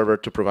storage server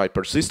to provide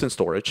persistent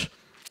storage.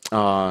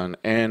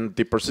 And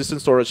the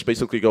persistent storage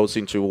basically goes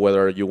into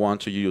whether you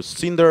want to use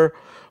Cinder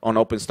on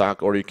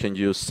OpenStack, or you can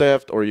use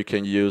Ceph, or you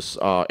can use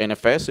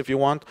NFS if you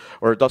want,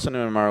 or it doesn't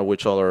even matter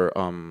which other,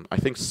 I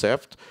think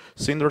Ceph,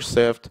 Cinder,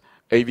 Ceph,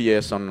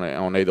 AVS on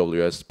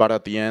AWS. But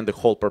at the end, the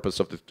whole purpose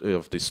of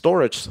the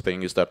storage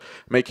thing is that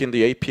making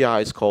the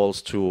APIs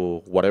calls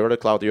to whatever the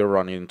cloud you're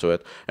running into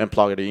it and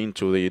plug it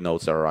into the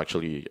nodes that are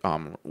actually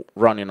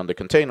running on the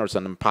containers,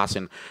 and then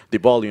passing the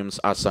volumes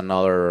as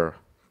another,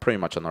 pretty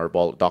much another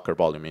Docker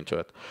volume into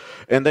it.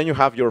 And then you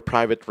have your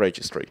private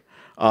registry.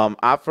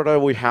 After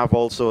that, we have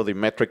also the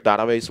metric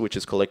database, which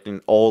is collecting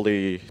all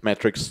the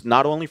metrics,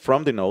 not only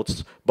from the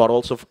nodes, but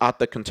also at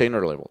the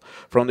container level.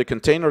 From the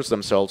containers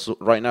themselves,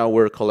 right now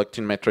we're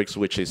collecting metrics,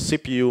 which is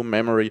CPU,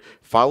 memory,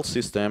 file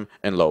system,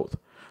 and load.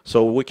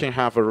 So we can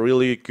have a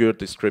really good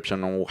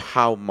description on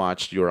how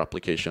much your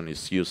application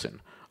is using.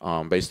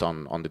 Based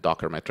on the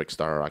Docker metrics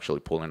that are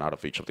actually pulling out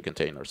of each of the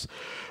containers.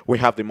 We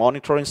have the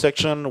monitoring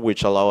section,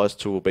 which allow us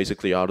to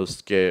basically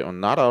auto-scale,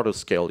 not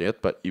auto-scale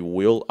yet, but it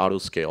will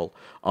auto-scale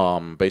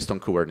based on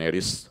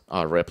Kubernetes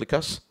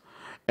replicas.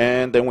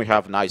 And then we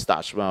have nice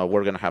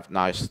we're going to have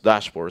nice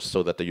dashboards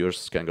so that the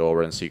users can go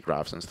over and see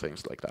graphs and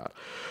things like that.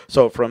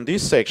 So from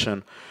this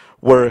section,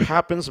 where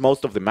happens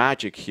most of the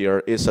magic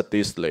here is at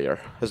this layer.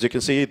 As you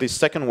can see, the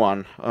second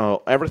one,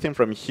 everything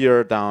from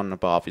here down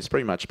above is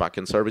pretty much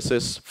backend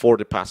services for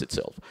the PaaS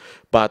itself.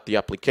 But the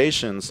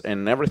applications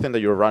and everything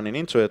that you're running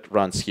into it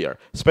runs here,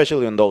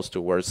 especially on those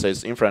two where it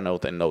says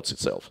infranode and nodes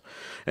itself.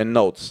 And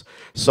nodes.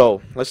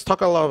 So let's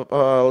talk a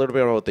little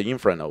bit about the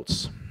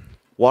infranodes.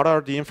 What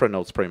are the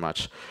infranodes pretty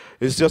much?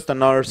 It's just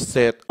another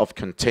set of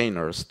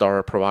containers that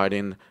are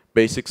providing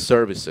basic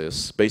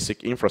services,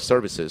 basic infra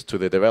services to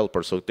the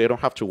developer, so they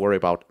don't have to worry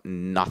about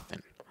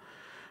nothing.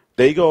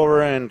 They go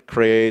over and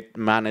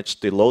manage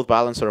the load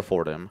balancer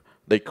for them.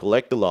 They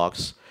collect the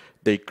logs.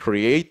 They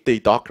create the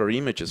Docker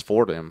images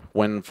for them.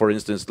 When, for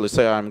instance, let's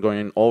say I'm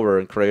going over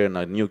and creating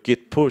a new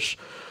Git push,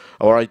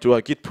 or I do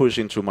a Git push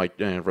into my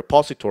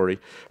repository,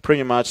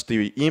 pretty much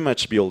the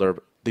image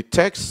builder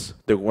detects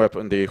the web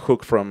and the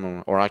hook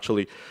from, or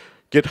actually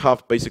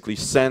GitHub basically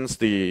sends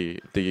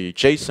the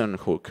JSON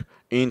hook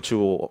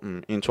into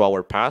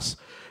our PaaS.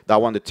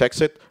 That one detects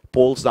it,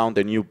 pulls down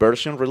the new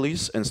version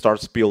release, and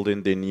starts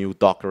building the new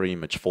Docker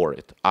image for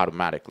it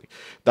automatically.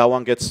 That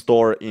one gets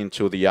stored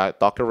into the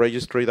Docker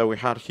registry that we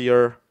had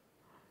here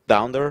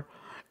down there.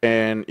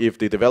 And if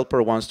the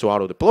developer wants to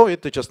auto-deploy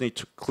it, they just need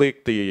to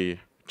click the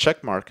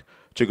check mark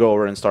to go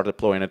over and start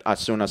deploying it as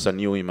soon as a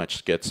new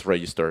image gets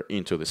registered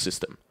into the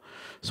system.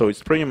 So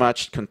it's pretty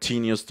much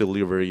continuous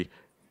delivery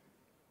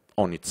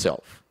on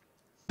itself.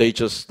 They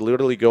just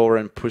literally go over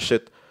and push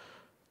it.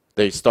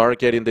 They start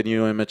getting the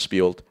new image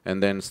built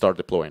and then start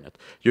deploying it.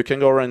 You can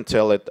go over and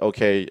tell it,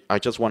 okay, I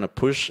just want to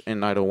push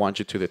and I don't want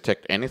you to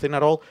detect anything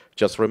at all.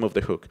 Just remove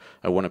the hook.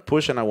 I want to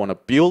push and I want to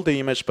build the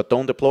image but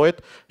don't deploy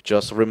it.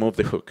 Just remove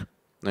the hook,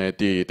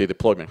 the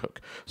deployment hook.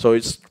 So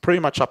it's pretty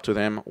much up to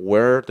them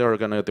where they're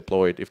going to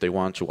deploy it, if they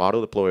want to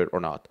auto-deploy it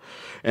or not.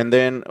 And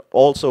then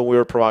also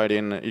we're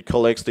providing, it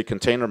collects the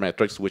container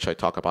metrics, which I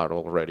talked about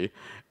already.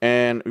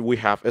 And we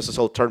have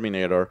SSL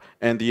terminator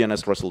and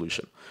DNS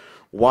resolution.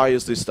 Why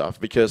is this stuff?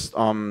 Because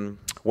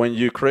when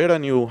you create a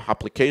new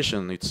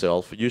application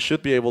itself, you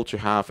should be able to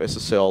have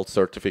SSL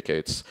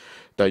certificates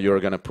that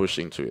you're going to push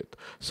into it.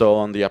 So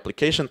on the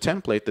application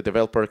template, the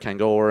developer can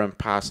go over and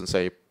pass and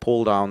say,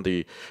 pull down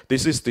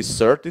this is the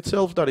cert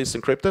itself that is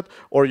encrypted,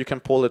 or you can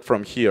pull it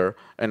from here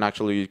and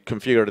actually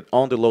configure it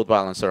on the load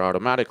balancer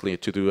automatically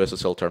to do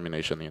SSL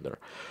termination in there.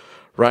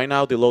 Right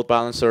now, the load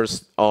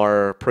balancers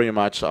are pretty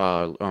much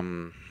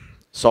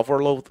software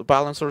load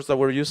balancers that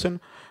we're using.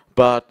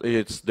 But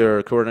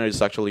their Kubernetes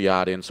is actually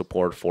adding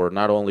support for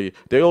not only,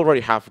 they already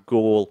have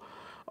Google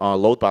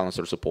load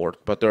balancer support,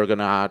 but they're going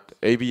to add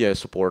AVS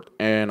support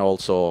and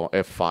also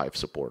F5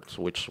 support,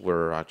 which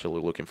we're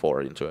actually looking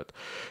forward into it.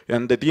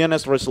 And the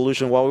DNS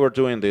resolution, why we're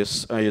doing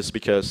this is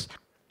because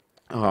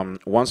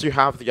once you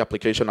have the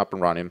application up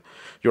and running,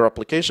 your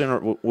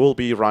application will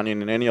be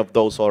running in any of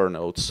those other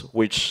nodes,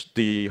 which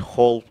the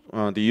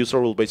user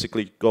will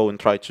basically go and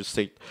try to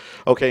say,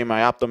 okay,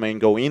 my app domain,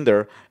 go in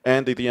there,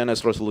 and the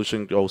DNS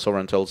resolution goes over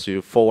and tells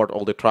you forward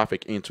all the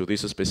traffic into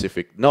this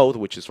specific node,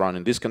 which is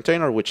running this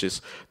container, which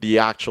is the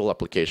actual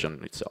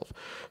application itself.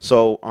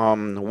 So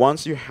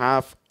once you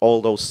have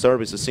all those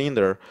services in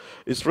there,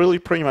 it's really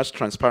pretty much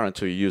transparent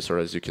to a user,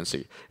 as you can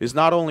see. It's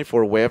not only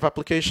for web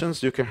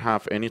applications, you can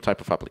have any type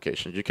of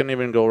application. You can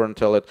even go over and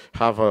tell it,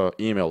 have an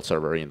email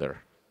server in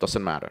there.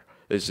 Doesn't matter.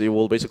 It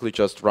will basically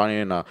just run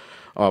in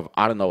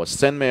I don't know, a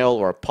sendmail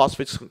or a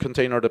postfix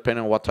container,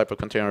 depending on what type of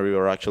container you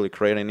are actually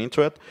creating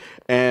into it.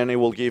 And it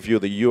will give you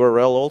the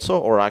URL also,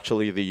 or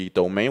actually the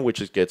domain,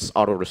 which gets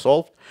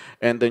auto-resolved.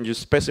 And then you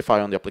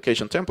specify on the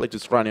application template,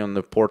 it's running on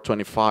the port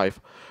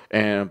 25.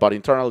 But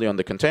internally on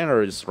the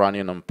container, it's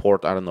running on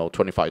port, I don't know,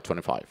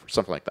 2525 or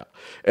something like that.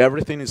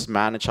 Everything is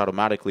managed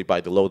automatically by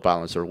the load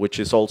balancer, which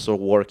is also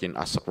working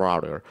as a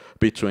router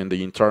between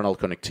the internal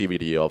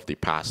connectivity of the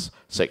PaaS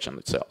section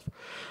itself.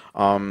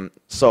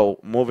 So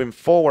moving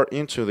forward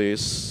into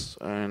this,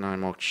 and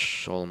I'm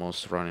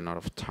almost running out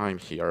of time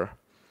here.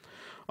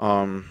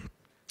 Um,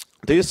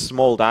 this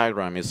small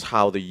diagram is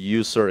how the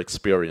user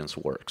experience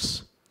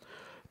works.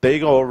 They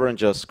go over and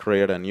just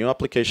create a new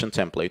application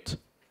template,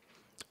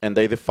 and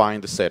they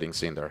define the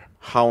settings in there.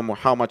 How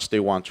much they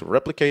want to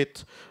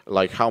replicate,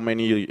 like how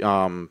many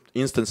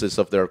instances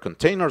of their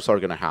containers are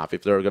going to have,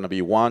 if they're going to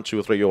be 1,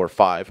 2, 3, or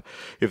 5,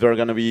 if they're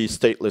going to be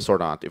stateless or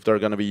not, if they're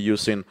going to be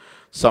using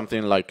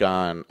something like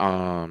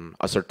a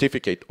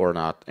certificate or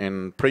not,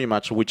 and pretty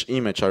much which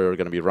image are you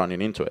going to be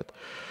running into it.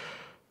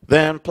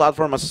 Then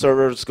platform as a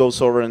service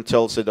goes over and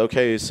tells it,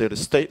 okay, is it a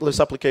stateless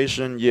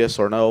application, yes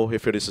or no?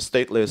 If it is a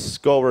stateless,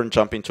 go over and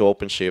jump into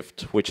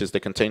OpenShift, which is the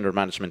container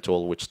management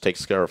tool, which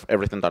takes care of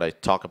everything that I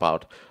talked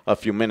about a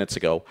few minutes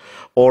ago.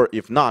 Or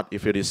if not,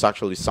 if it is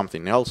actually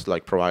something else,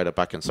 like provided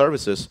backend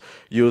services,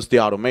 use the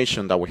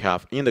automation that we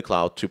have in the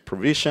cloud to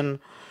provision,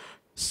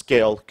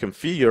 scale,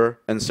 configure,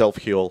 and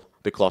self-heal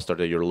the cluster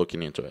that you're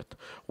looking into it.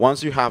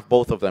 Once you have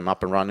both of them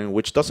up and running,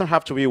 which doesn't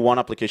have to be one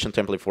application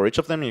template for each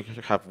of them, you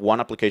can have one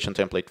application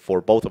template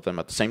for both of them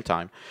at the same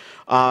time,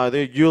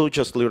 you'll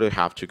just literally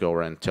have to go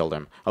and tell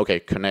them, okay,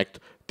 connect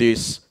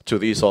this to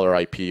this other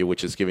IP,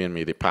 which is giving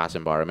me the PaaS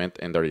environment,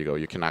 and there you go,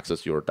 you can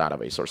access your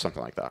database or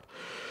something like that.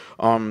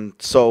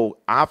 So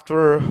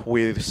after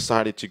we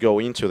decided to go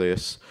into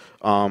this,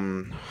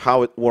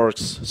 how it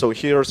works, so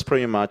here's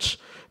pretty much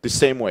the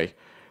same way.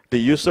 The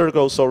user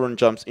goes over and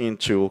jumps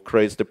into,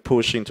 creates the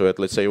push into it.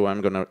 Let's say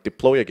I'm going to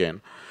deploy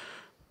again.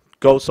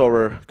 Goes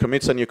over,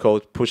 commits a new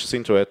code, pushes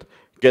into it,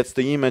 gets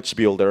the image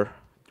builder.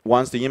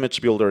 Once the image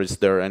builder is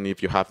there, and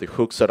if you have the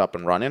hook set up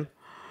and running,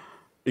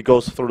 it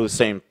goes through the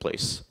same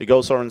place. It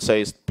goes over and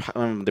says,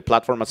 the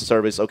platform as a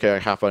service, okay, I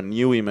have a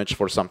new image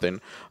for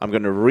something. I'm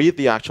going to read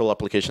the actual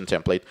application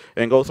template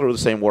and go through the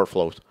same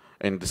workflow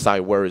and decide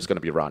where it's going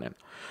to be running.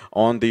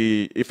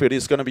 If it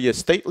is going to be a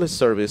stateless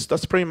service,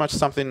 that's pretty much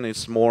something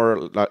is more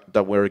like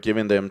that we're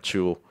giving them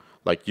to,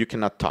 like, you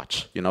cannot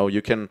touch. You know,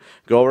 you can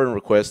go over and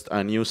request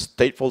a new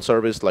stateful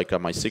service like a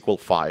MySQL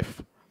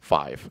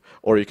 5.5,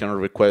 or you can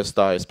request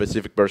a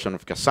specific version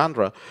of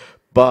Cassandra,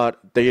 but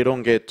they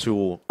don't get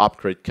to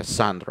upgrade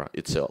Cassandra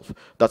itself.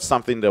 That's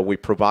something that we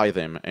provide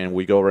them, and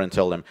we go over and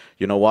tell them,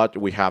 you know what,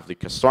 we have the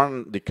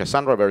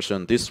Cassandra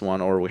version, this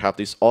one, or we have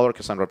this other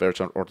Cassandra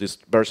version, or this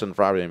version of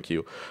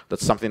RabbitMQ.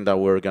 That's something that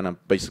we're going to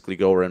basically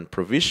go over and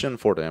provision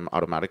for them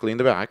automatically in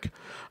the back,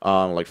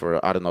 like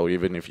for, I don't know,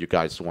 even if you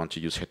guys want to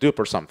use Hadoop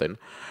or something.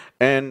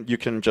 And you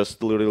can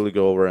just literally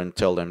go over and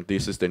tell them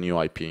this is the new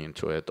IP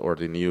into it, or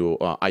the new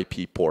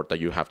IP port that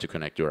you have to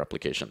connect your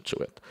application to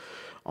it.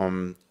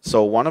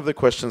 So one of the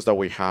questions that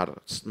we had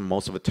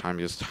most of the time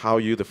is how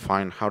you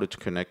define how to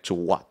connect to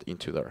what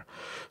into there.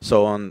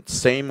 So on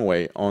same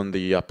way on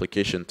the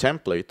application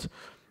template,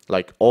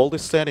 like all the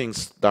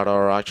settings that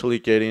are actually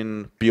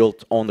getting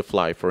built on the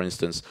fly, for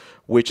instance,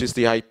 which is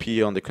the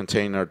IP on the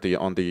container,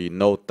 on the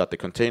node that the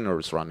container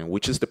is running,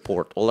 which is the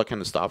port, all that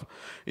kind of stuff,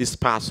 is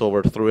passed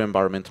over through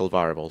environmental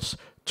variables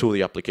to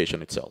the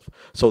application itself.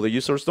 So the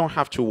users don't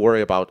have to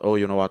worry about, oh,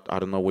 you know what, I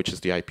don't know which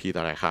is the IP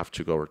that I have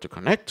to go to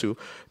connect to.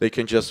 They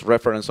can just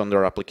reference on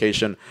their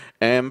application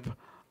emp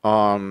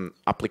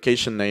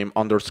application name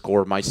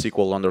underscore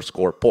MySQL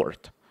underscore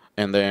port,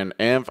 and then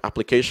env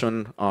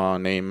application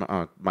name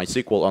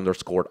MySQL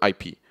underscore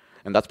IP.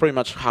 And that's pretty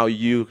much how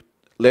you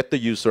let the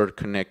user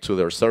connect to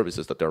their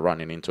services that they're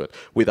running into it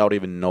without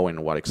even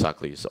knowing what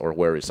exactly is or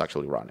where it's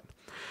actually running.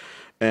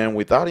 And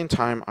with that in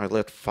time, I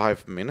let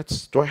 5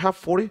 minutes. Do I have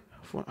 40?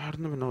 I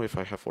don't even know if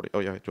I have 40.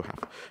 Oh, yeah, I do have.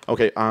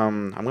 Okay,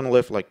 I'm going to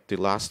leave like the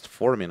last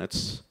 4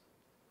 minutes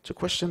to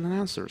question and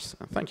answers.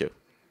 Thank you.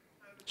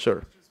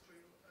 Sure.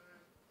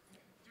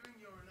 During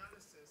your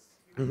analysis,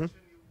 you mentioned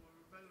you were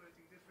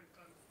evaluating different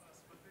kinds of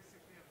PaaS, but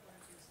basically, according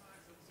to your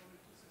slides, there was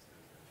only 2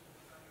 systems that you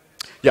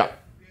evaluated. Yeah.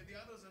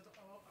 The others are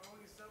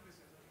only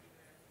services. I mean,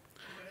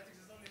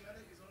 Kubernetes is only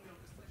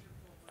orchestration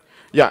for.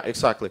 Yeah,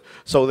 exactly.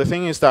 So the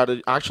thing is that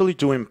actually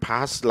doing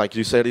PaaS, like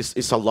you said,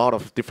 is a lot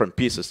of different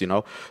pieces, you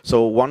know.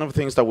 So one of the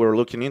things that we're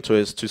looking into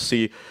is to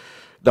see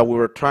that we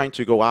were trying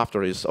to go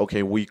after is,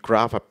 okay, we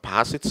grab a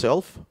PaaS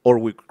itself, or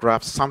we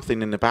grab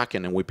something in the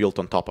backend and we build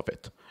on top of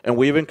it. And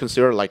we even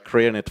consider like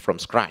creating it from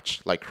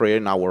scratch, like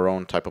creating our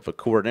own type of a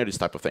Kubernetes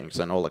type of things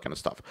and all that kind of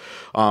stuff.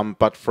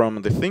 But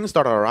from the things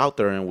that are out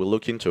there and we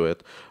look into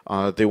it,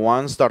 the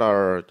ones that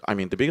are, I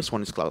mean, the biggest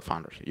one is Cloud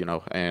Foundry, you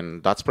know,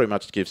 and that's pretty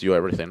much gives you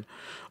everything.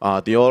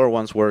 The other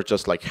ones were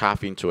just like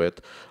half into it.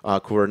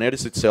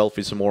 Kubernetes itself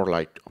is more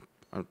like,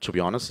 to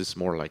be honest, it's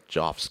more like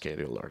job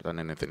scheduler than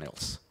anything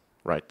else.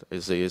 Right,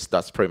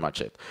 that's pretty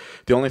much it.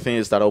 The only thing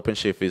is that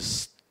OpenShift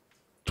is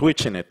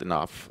twitching it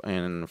enough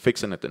and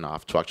fixing it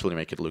enough to actually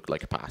make it look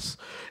like a PaaS.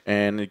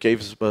 And it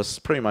gives us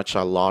pretty much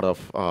a lot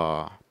of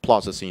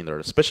pluses in there,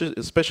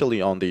 especially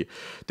on the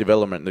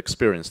development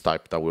experience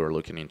type that we were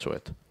looking into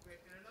it. Okay,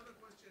 and another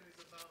question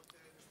is about the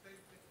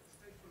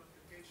stateful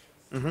applications.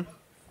 Mm-hmm.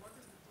 What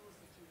is the tools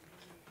that you're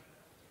using to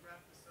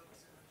wrap the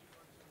services that you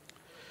want to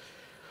deploy?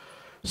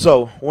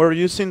 So we're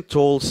using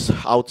tools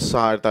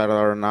outside that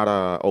are not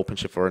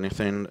OpenShift or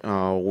anything.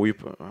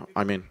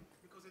 I mean,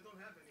 Because they don't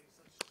have any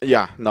such.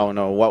 yeah, no,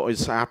 no. What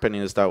is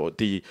happening is that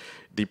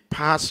the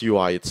PaaS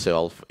UI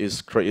itself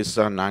is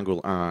an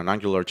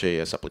Angular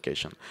JS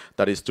application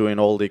that is doing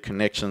all the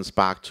connections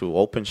back to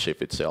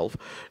OpenShift itself,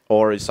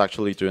 or it's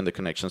actually doing the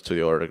connections to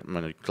your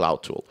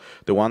cloud tool.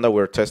 The one that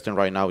we're testing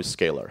right now is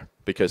Scalar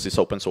because it's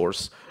open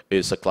source.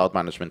 It's a cloud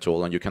management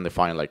tool, and you can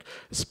define like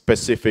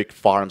specific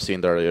farms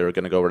in there. You're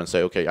going to go over and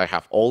say, okay, I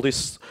have all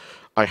this.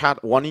 I had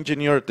one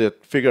engineer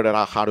that figured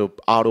out how to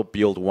auto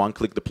build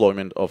one-click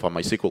deployment of a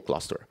MySQL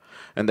cluster.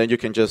 And then you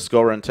can just go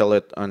over and tell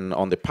it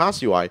on the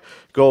PaaS UI,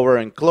 go over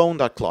and clone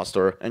that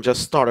cluster and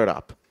just start it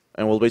up.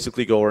 And we'll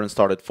basically go over and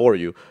start it for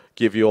you,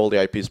 give you all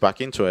the IPs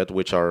back into it,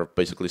 which are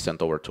basically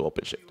sent over to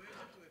OpenShift. You were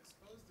able to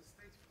expose the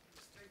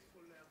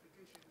stateful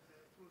application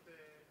through the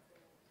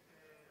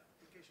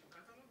application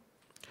catalog?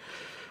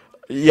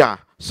 Yeah,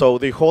 so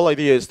the whole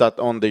idea is that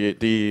on the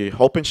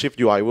OpenShift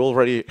UI, we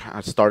already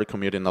started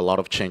committing a lot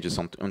of changes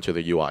onto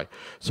the UI.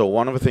 So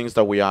one of the things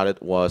that we added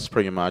was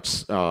pretty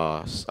much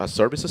a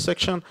services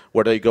section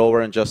where they go over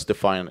and just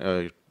define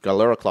a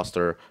Galera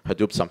cluster,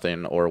 Hadoop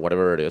something, or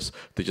whatever it is.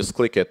 They just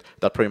click it.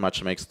 That pretty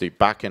much makes the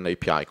backend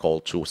API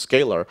call to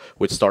Scalar,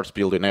 which starts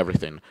building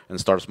everything and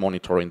starts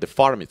monitoring the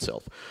farm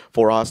itself.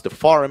 For us, the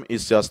farm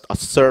is just a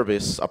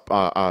service,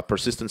 a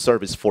persistent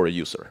service for a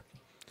user.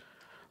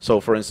 So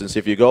for instance,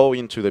 if you go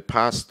into the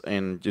past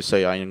and you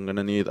say, I'm going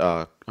to need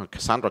a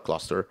Cassandra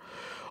cluster,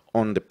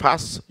 on the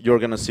past, you're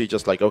going to see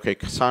just like, okay,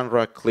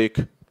 Cassandra, click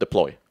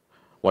deploy.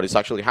 What is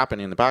actually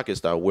happening in the back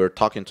is that we're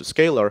talking to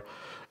Scalar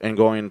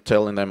and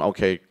telling them,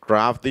 okay,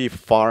 grab the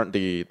farm,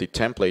 the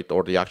template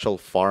or the actual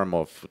farm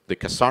of the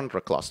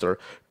Cassandra cluster,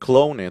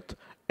 clone it,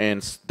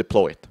 and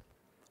deploy it.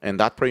 And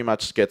that pretty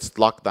much gets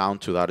locked down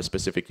to that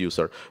specific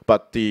user.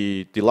 But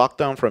the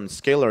lockdown from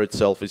Scalar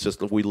itself is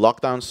just we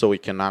lock down so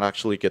it cannot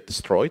actually get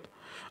destroyed.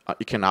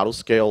 It can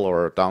auto-scale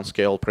or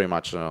downscale pretty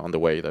much on the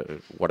way,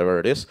 whatever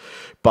it is.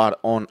 But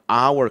on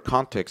our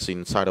context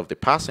inside of the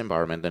PaaS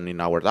environment and in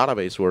our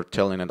database, we're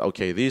telling it,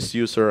 okay, this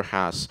user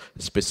has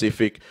a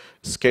specific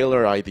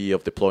Scalar ID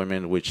of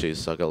deployment, which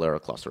is a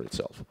Galera cluster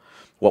itself.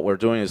 What we're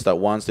doing is that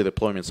once the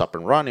deployment's up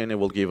and running, it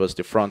will give us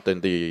the front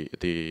end,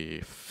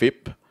 the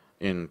FIP.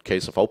 In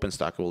case of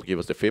OpenStack, it will give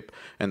us the FIP,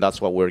 and that's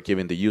what we're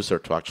giving the user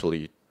to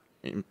actually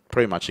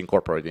pretty much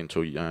incorporate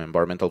into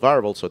environmental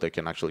variables so they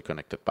can actually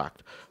connect it back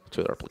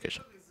to their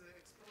application. Is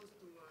exposed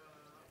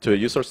To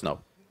users, no. to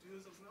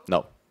users now?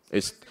 No.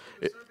 It's Basically,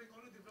 you're serving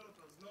only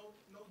developers,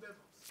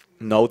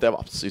 no DevOps.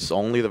 no DevOps. It's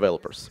only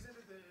developers. Isn't it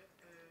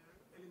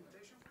a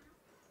limitation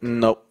for you?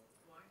 No,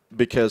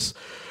 because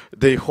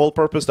the whole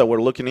purpose that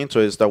we're looking into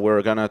is that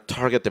we're going to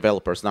target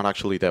developers, not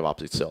actually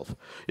DevOps itself.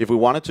 If we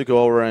wanted to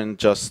go over and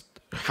just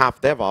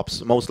have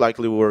DevOps, most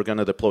likely we're going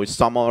to deploy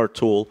some other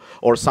tool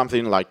or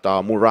something like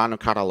the Murano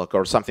catalog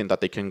or something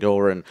that they can go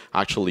over and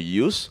actually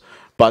use,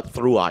 but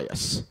through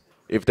IaaS.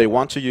 If they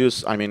want to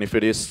use, I mean, if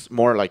it is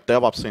more like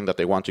DevOps thing that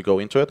they want to go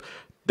into it,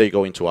 they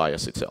go into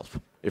IaaS itself.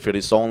 If it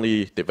is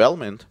only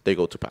development, they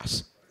go to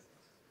PaaS.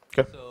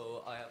 Okay.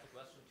 So I have a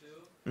question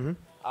too.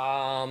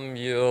 Mm-hmm.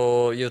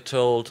 You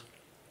told,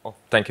 oh,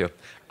 thank you.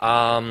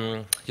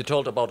 You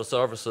told about the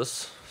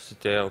services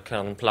that you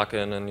can plug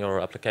in your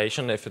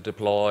application if you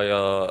deploy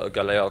a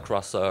Galera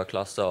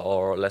cluster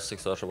or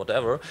Elasticsearch or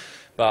whatever,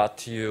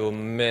 but you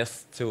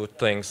missed two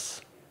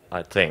things,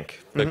 I think,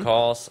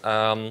 because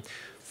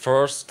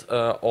first,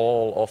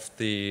 all of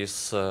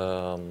these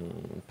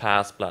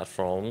PaaS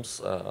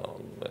platforms,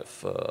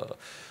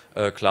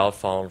 with Cloud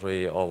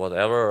Foundry or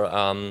whatever,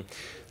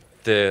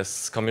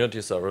 these community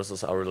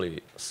services are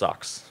really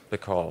sucks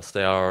because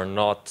they are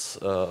not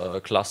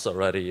cluster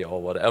ready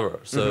or whatever.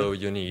 So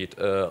you need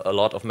a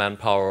lot of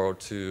manpower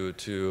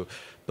to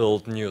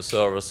build new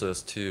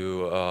services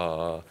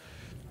to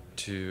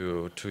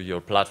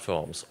your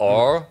platforms.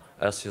 Or,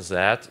 as you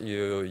said,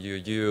 you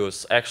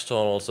use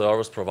external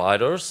service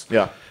providers.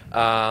 Yeah.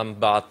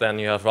 But then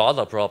you have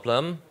another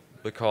problem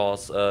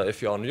because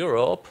if you're in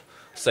Europe,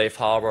 Safe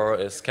Harbor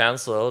is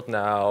cancelled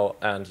now,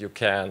 and you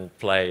can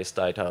place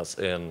data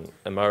in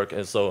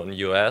America, so in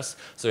US.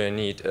 So you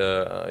need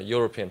a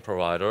European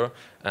provider,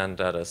 and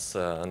that is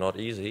not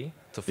easy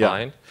to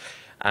find.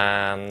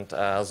 And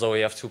so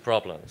we have two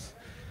problems.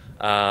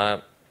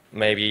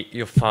 Maybe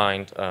you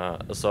find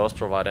a service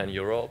provider in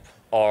Europe,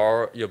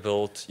 or you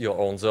build your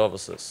own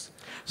services.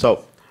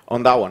 So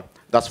on that one,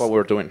 that's what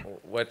we're doing.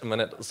 Wait a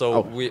minute.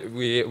 So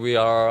we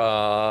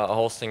are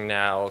hosting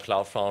now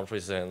Cloud Foundry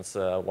since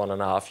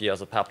 1.5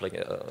 years, a public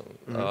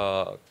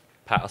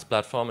PaaS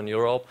platform in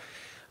Europe.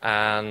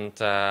 And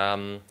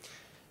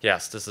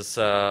yes, this is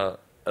a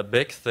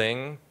big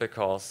thing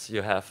because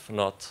you have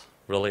not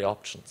really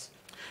options.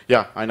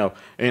 Yeah, I know.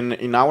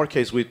 In our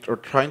case, we are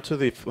trying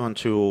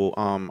to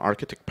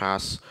architect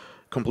PaaS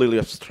completely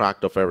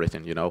abstract of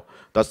everything, you know.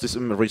 That's the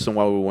reason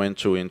why we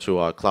went into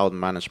a cloud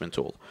management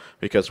tool,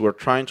 because we're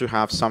trying to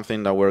have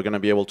something that we're going to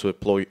be able to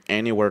deploy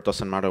anywhere,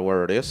 doesn't matter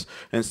where it is,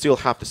 and still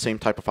have the same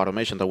type of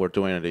automation that we're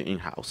doing it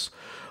in-house.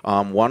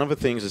 One of the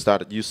things is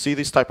that you see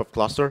this type of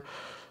cluster.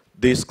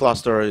 This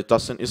cluster,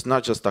 it's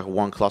not just that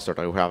one cluster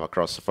that we have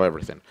across for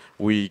everything.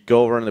 We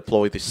go over and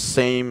deploy the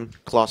same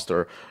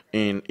cluster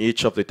in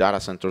each of the data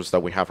centers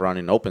that we have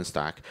running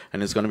OpenStack,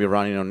 and it's going to be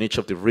running on each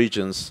of the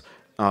regions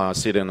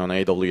sitting on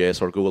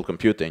AWS or Google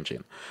Compute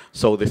Engine.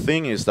 So the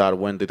thing is that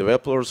when the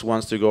developers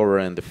wants to go over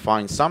and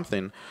define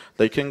something,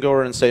 they can go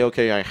over and say,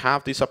 okay, I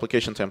have this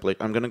application template.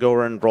 I'm going to go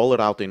over and roll it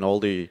out in all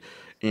the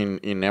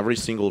in every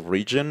single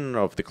region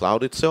of the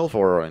cloud itself,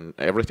 or in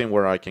everything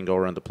where I can go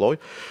around deploy.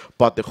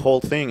 But the whole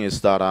thing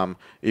is that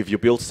if you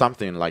build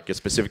something like a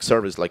specific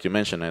service, like you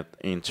mentioned it,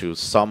 into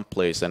some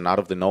place, and out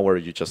of the nowhere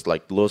you just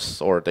like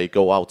lose, or they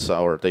go outside,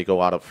 or they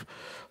go out of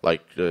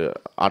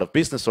out of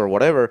business or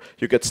whatever,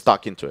 you get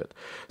stuck into it.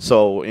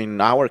 So in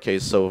our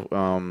case, so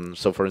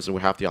for instance,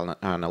 we have the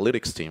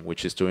analytics team,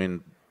 which is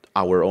doing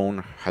our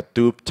own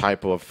Hadoop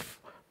type of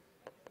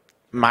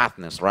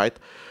madness, right?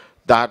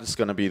 That is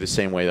going to be the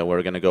same way that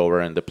we're going to go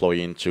over and deploy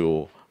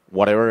into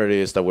whatever it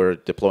is that we're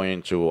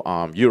deploying to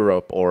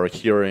Europe, or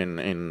here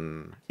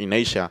in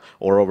Asia,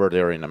 or over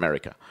there in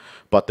America.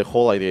 But the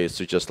whole idea is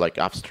to just like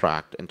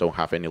abstract and don't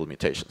have any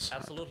limitations.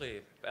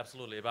 Absolutely,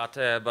 absolutely.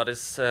 But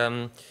it's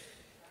to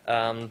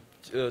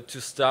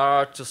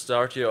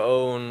start your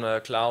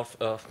own cloud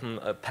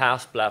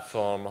PaaS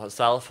platform,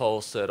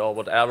 self-hosted or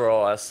whatever,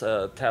 or as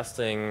a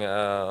testing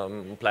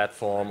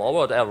platform or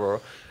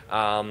whatever.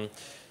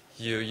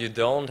 You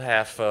don't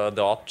have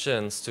the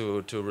options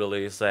to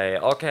really say,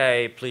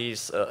 okay,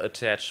 please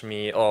attach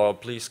me, or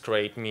please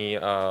create me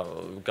a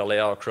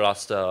Galera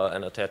cluster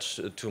and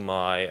attach to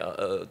my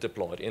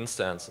deployed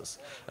instances,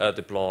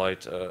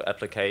 deployed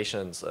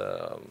applications,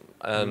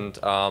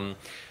 and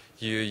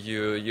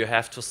you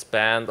have to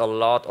spend a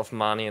lot of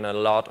money and a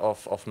lot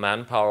of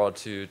manpower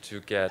to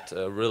get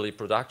really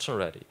production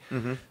ready.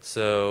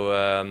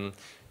 So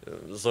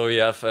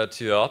you have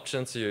two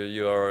options.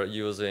 You are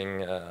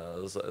using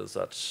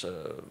such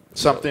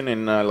something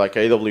in like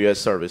AWS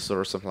service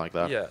or something like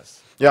that.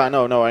 Yes. Yeah,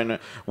 no, I know.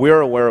 We're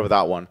aware of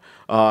that one.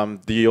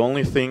 The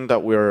only thing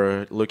that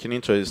we're looking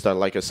into is that,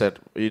 like I said,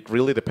 it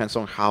really depends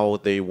on how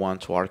they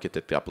want to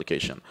architect the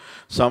application.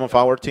 Some of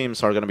our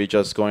teams are going to be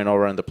just going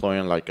over and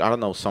deploying, like, I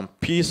don't know, some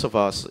piece of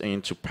us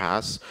into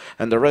PaaS,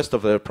 and the rest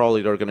of them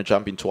probably they're going to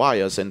jump into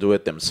IaaS and do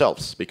it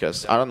themselves,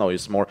 because, I don't know,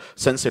 it's more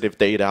sensitive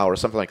data or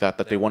something like that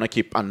they want to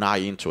keep an eye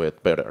into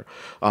it better.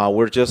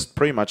 We're just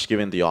pretty much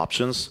giving the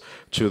options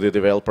to the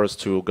developers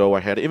to go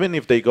ahead, even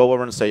if they go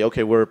over and say,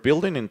 okay, we're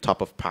building in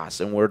top of PaaS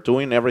and we're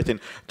doing everything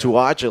to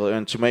agile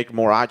and to make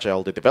more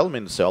agile the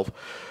development itself.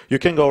 You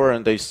can go over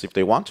and if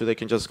they want to, they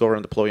can just go over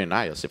and deploy in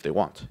IaaS if they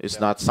want. It's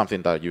not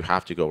something that you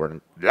have to go over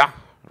and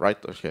right?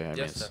 Okay, I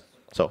mean,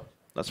 so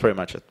that's pretty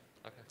much it.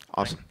 Okay.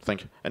 Awesome,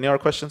 thank you. Any other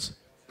questions?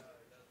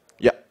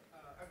 Yeah.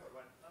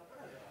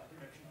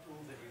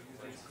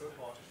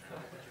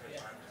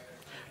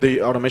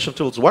 The automation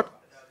tools, what?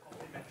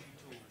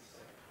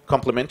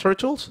 Complementary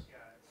tools?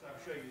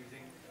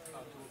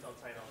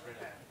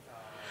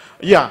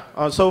 Yeah,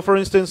 so for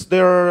instance,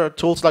 there are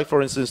tools like,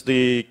 for instance,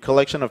 the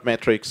collection of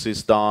metrics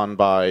is done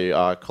by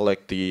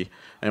Collecti,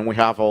 and we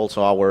have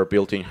also our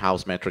built-in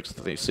house metrics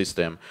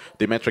system.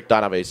 The metric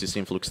database is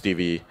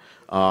InfluxDB.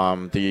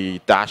 The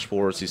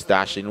dashboards is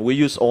Dashin. We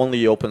use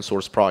only open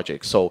source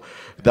projects, so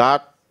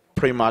that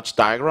pretty much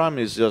diagram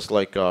is just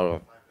like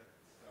a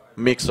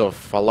mix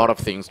of a lot of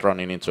things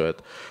running into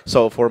it.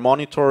 So for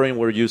monitoring,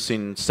 we're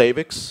using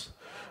Savix.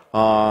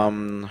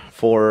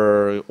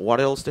 For what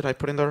else did I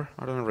put in there?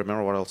 I don't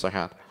remember what else I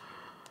had.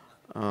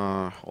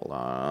 Hold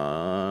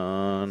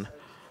on.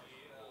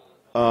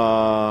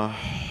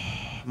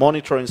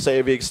 Monitoring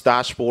Savix,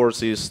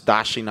 dashboards is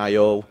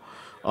Dashin.io,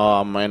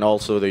 and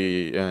also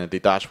the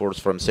dashboards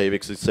from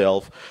Savix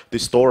itself. The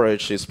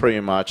storage is pretty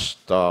much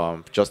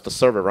just the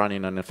server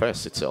running on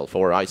FS itself,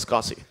 or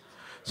iSCSI.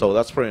 So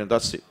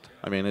that's it.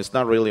 I mean, it's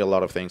not really a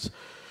lot of things.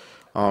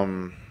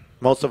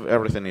 Most of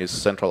everything is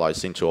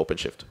centralized into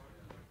OpenShift.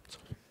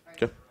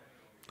 Okay.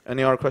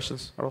 Any other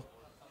questions at all?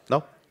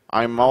 No?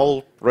 I'm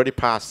already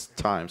past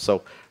time,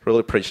 so really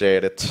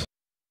appreciate it.